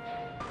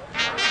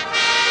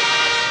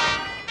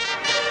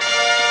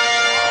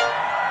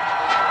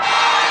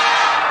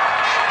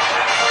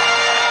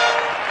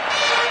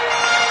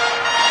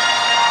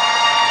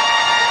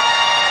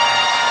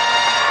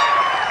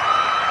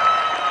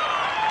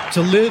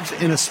 To live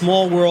in a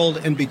small world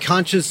and be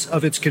conscious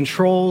of its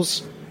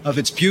controls, of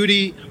its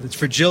beauty, of its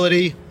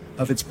fragility,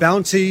 of its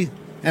bounty,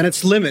 and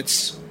its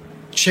limits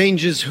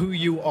changes who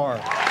you are.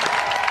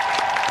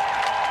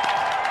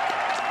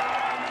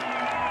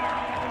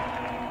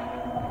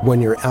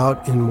 When you're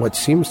out in what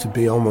seems to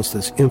be almost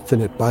this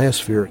infinite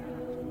biosphere,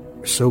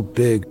 so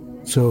big,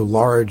 so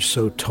large,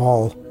 so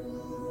tall,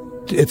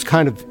 it's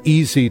kind of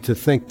easy to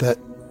think that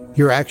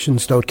your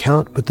actions don't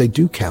count, but they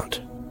do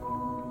count.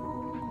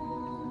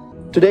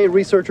 Today,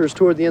 researchers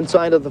toured the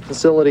inside of the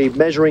facility,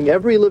 measuring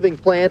every living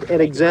plant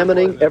and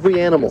examining every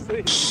animal.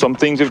 Some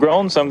things have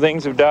grown, some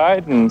things have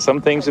died, and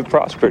some things have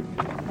prospered.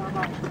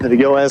 Did it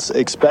go as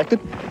expected?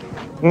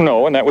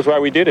 No, and that was why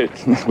we did it.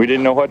 We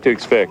didn't know what to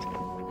expect.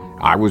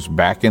 I was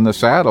back in the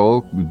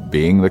saddle,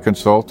 being the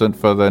consultant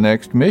for the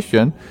next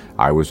mission.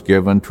 I was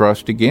given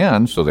trust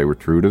again, so they were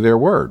true to their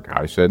word.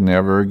 I said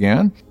never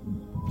again.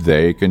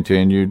 They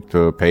continued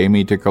to pay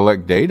me to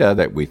collect data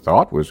that we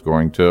thought was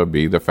going to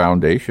be the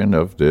foundation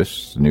of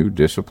this new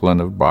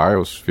discipline of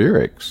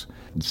biospherics.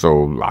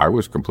 So I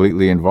was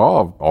completely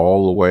involved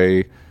all the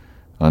way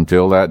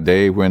until that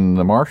day when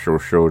the marshal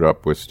showed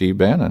up with Steve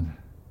Bannon.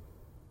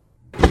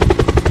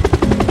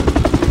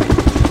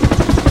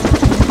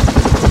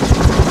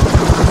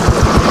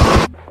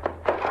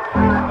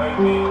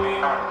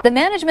 The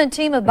management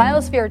team of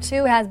Biosphere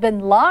 2 has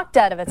been locked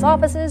out of its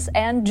offices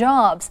and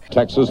jobs.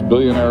 Texas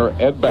billionaire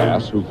Ed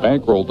Bass, who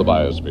bankrolled the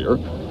Biosphere,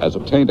 has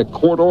obtained a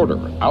court order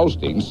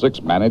ousting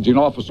 6 managing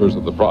officers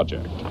of the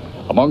project.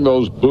 Among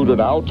those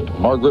booted out,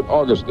 Margaret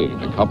Augustine,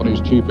 the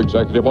company's chief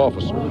executive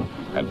officer,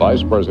 and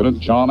Vice President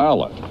John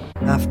Allen.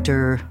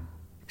 After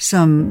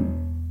some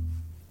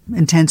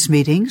intense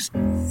meetings,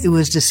 it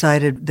was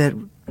decided that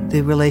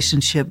the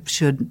relationship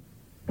should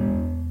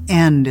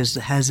end as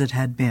it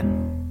had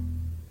been.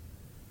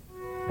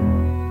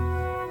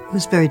 It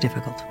was very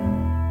difficult.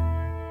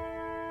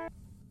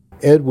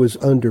 Ed was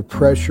under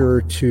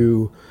pressure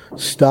to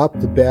stop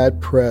the bad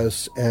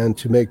press and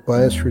to make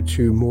Biosphere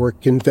 2 more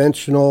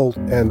conventional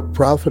and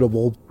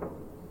profitable.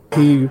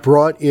 He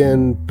brought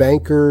in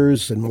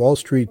bankers and Wall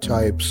Street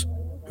types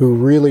who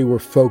really were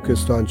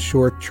focused on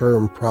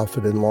short-term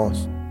profit and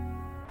loss.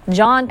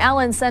 John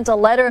Allen sent a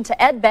letter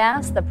to Ed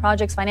Bass, the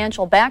project's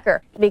financial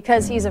backer,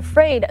 because he's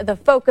afraid the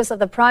focus of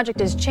the project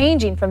is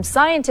changing from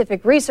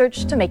scientific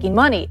research to making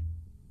money.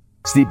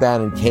 Steve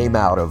Bannon came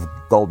out of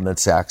Goldman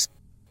Sachs,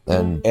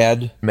 and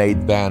Ed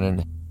made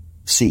Bannon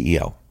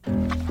CEO.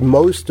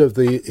 Most of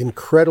the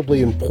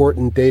incredibly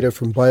important data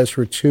from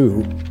Biosphere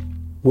 2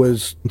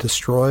 was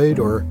destroyed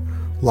or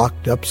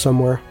locked up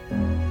somewhere.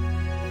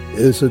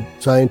 It is a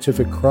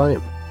scientific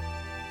crime.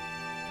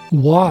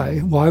 Why?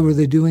 Why were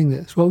they doing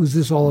this? What was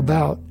this all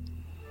about?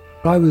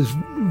 I was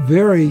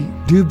very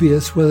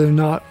dubious whether or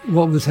not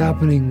what was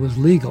happening was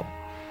legal.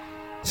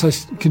 So I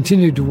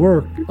continued to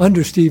work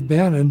under Steve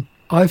Bannon.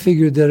 I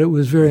figured that it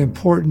was very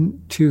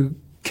important to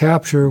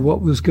capture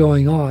what was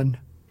going on.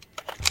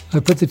 I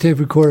put the tape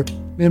recorder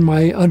in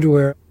my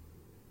underwear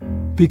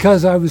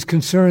because I was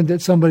concerned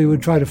that somebody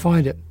would try to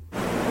find it.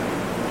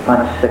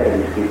 I'm sick of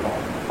these people.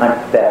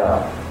 I'm fed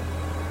up.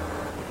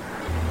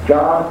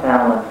 John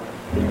Allen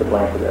is to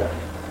blame for this.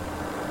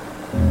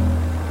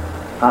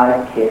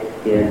 I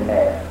kicked his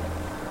ass.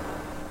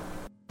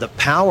 The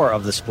power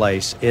of this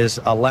place is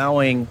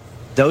allowing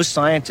those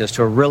scientists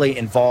who are really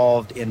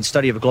involved in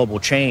study of global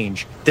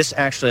change, this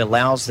actually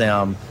allows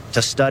them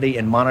to study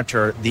and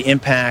monitor the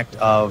impact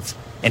of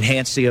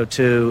enhanced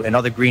CO2 and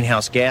other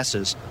greenhouse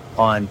gases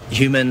on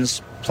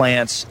humans,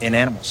 plants, and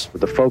animals.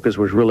 The focus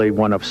was really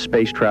one of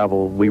space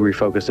travel. We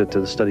refocused it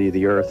to the study of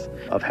the Earth,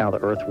 of how the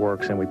Earth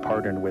works, and we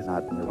partnered with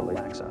not really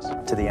access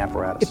to the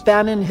apparatus. If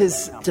Bannon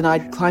has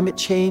denied climate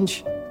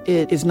change,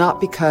 it is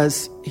not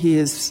because he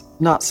is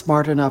not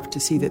smart enough to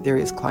see that there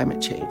is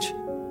climate change.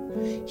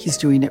 He's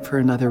doing it for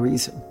another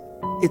reason.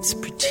 It's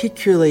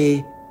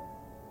particularly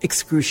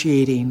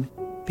excruciating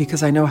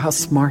because I know how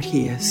smart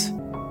he is.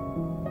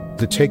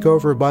 The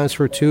takeover of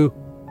Biosphere 2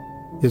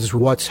 is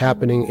what's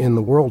happening in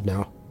the world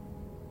now.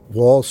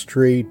 Wall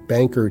Street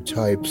banker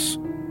types,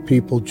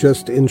 people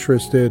just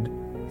interested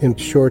in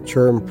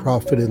short-term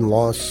profit and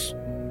loss,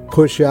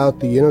 push out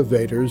the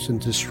innovators and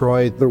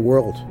destroy the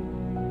world.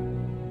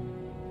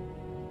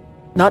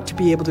 Not to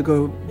be able to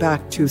go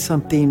back to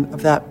something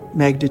of that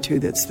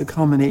magnitude that's the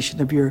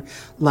culmination of your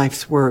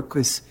life's work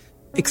was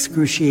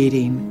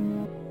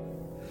excruciating.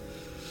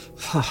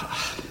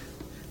 I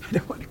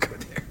don't want to go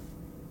there.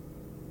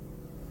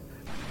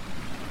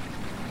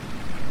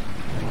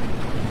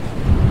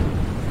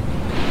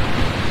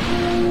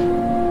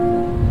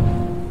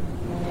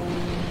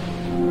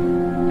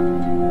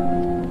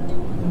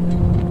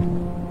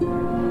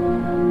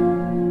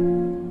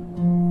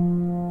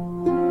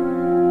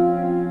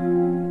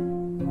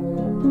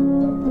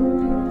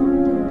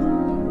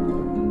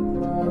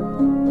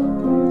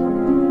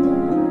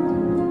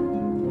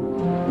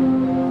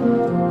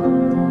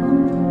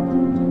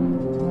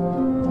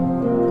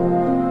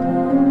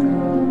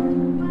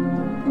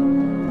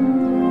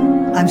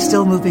 I'm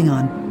still moving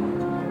on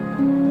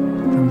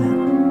from that.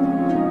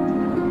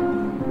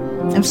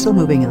 I'm still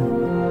moving on.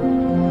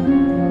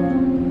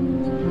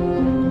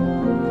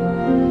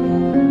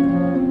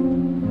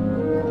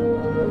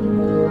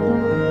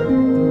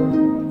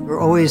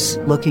 We're always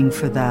looking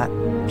for that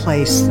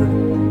place that,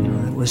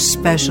 that was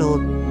special.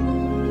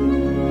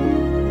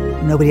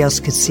 Nobody else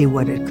could see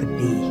what it could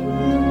be.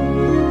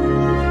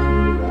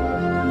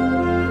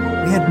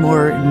 We had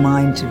more in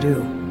mind to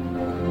do.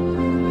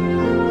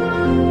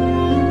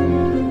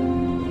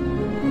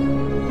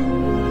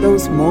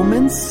 Those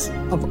moments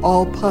of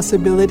all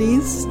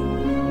possibilities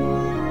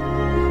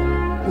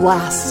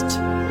last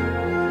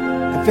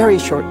a very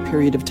short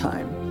period of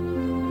time.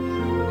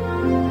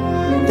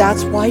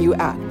 That's why you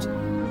act.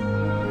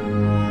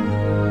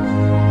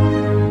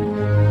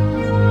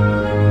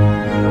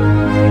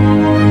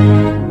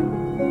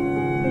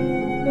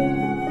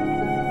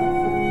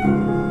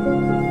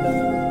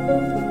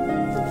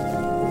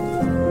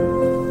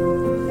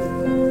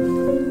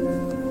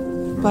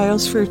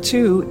 Biosphere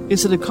 2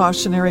 isn't a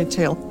cautionary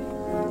tale.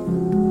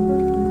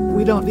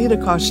 We don't need a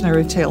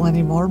cautionary tale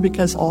anymore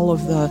because all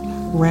of the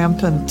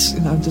rampant,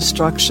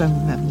 destruction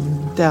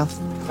and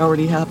death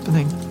already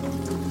happening.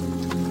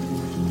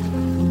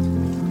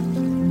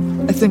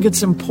 I think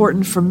it's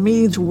important for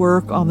me to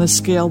work on the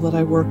scale that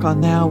I work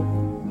on now,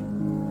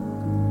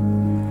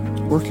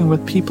 working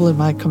with people in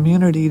my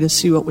community to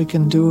see what we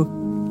can do.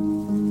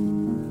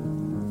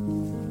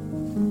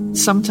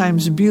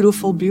 Sometimes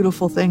beautiful,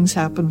 beautiful things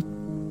happen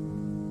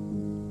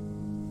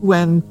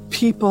when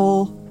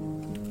people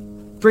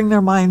bring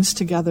their minds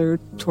together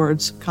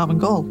towards a common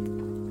goal.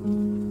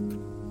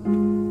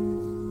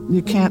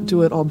 You can't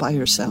do it all by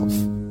yourself.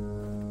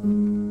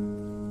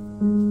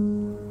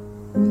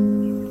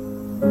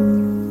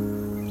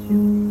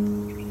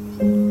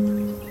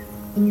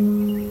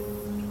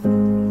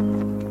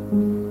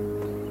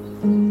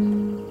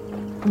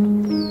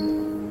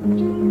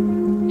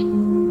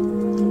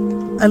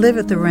 I live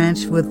at the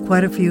ranch with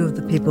quite a few of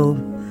the people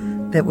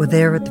that were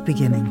there at the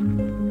beginning.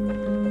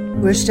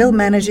 We're still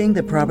managing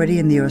the property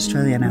in the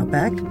Australian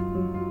outback,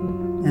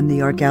 and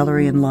the art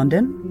gallery in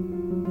London,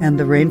 and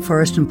the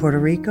rainforest in Puerto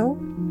Rico,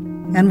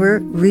 and we're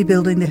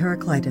rebuilding the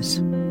Heraclitus.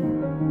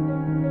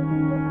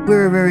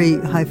 We're a very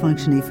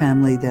high-functioning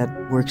family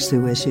that works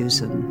through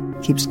issues and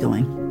keeps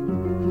going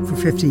for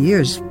 50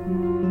 years.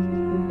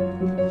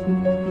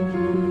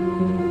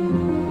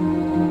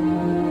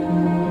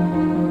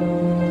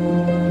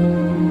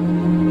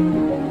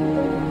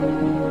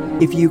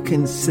 If you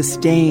can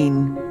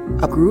sustain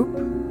a group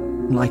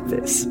like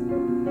this,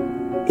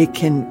 it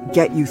can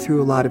get you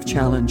through a lot of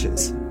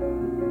challenges.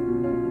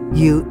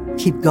 You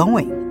keep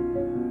going.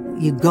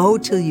 You go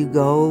till you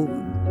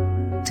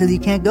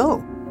can't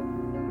go.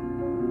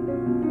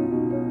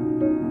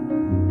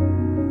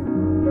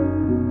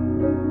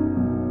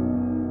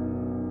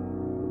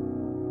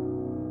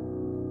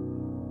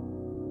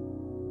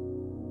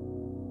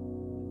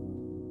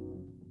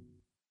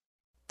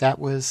 That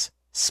was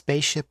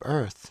Spaceship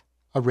Earth,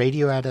 a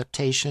radio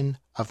adaptation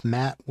of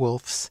Matt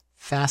Wolf's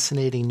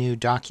fascinating new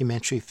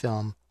documentary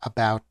film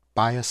about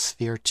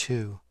Biosphere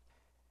 2.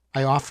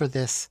 I offer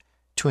this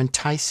to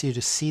entice you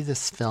to see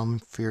this film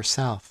for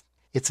yourself.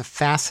 It's a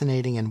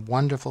fascinating and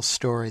wonderful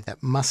story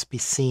that must be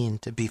seen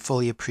to be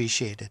fully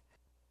appreciated.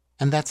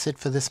 And that's it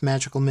for this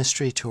Magical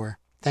Mystery Tour.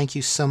 Thank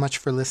you so much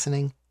for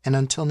listening, and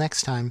until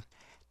next time,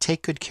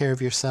 take good care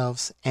of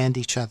yourselves and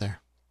each other.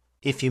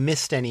 If you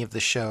missed any of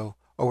the show,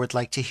 or would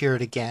like to hear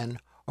it again,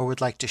 or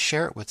would like to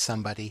share it with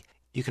somebody,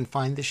 you can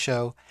find the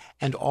show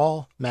and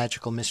all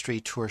Magical Mystery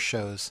Tour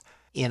shows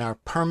in our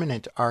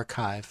permanent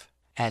archive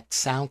at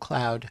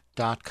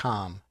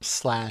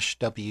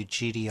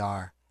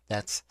soundcloud.com/WGDR.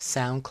 That's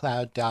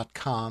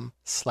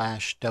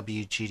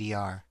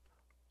soundcloud.com/WGDR.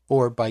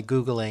 Or by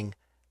Googling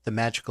the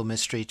Magical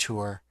Mystery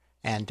Tour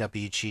and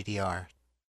WGDR.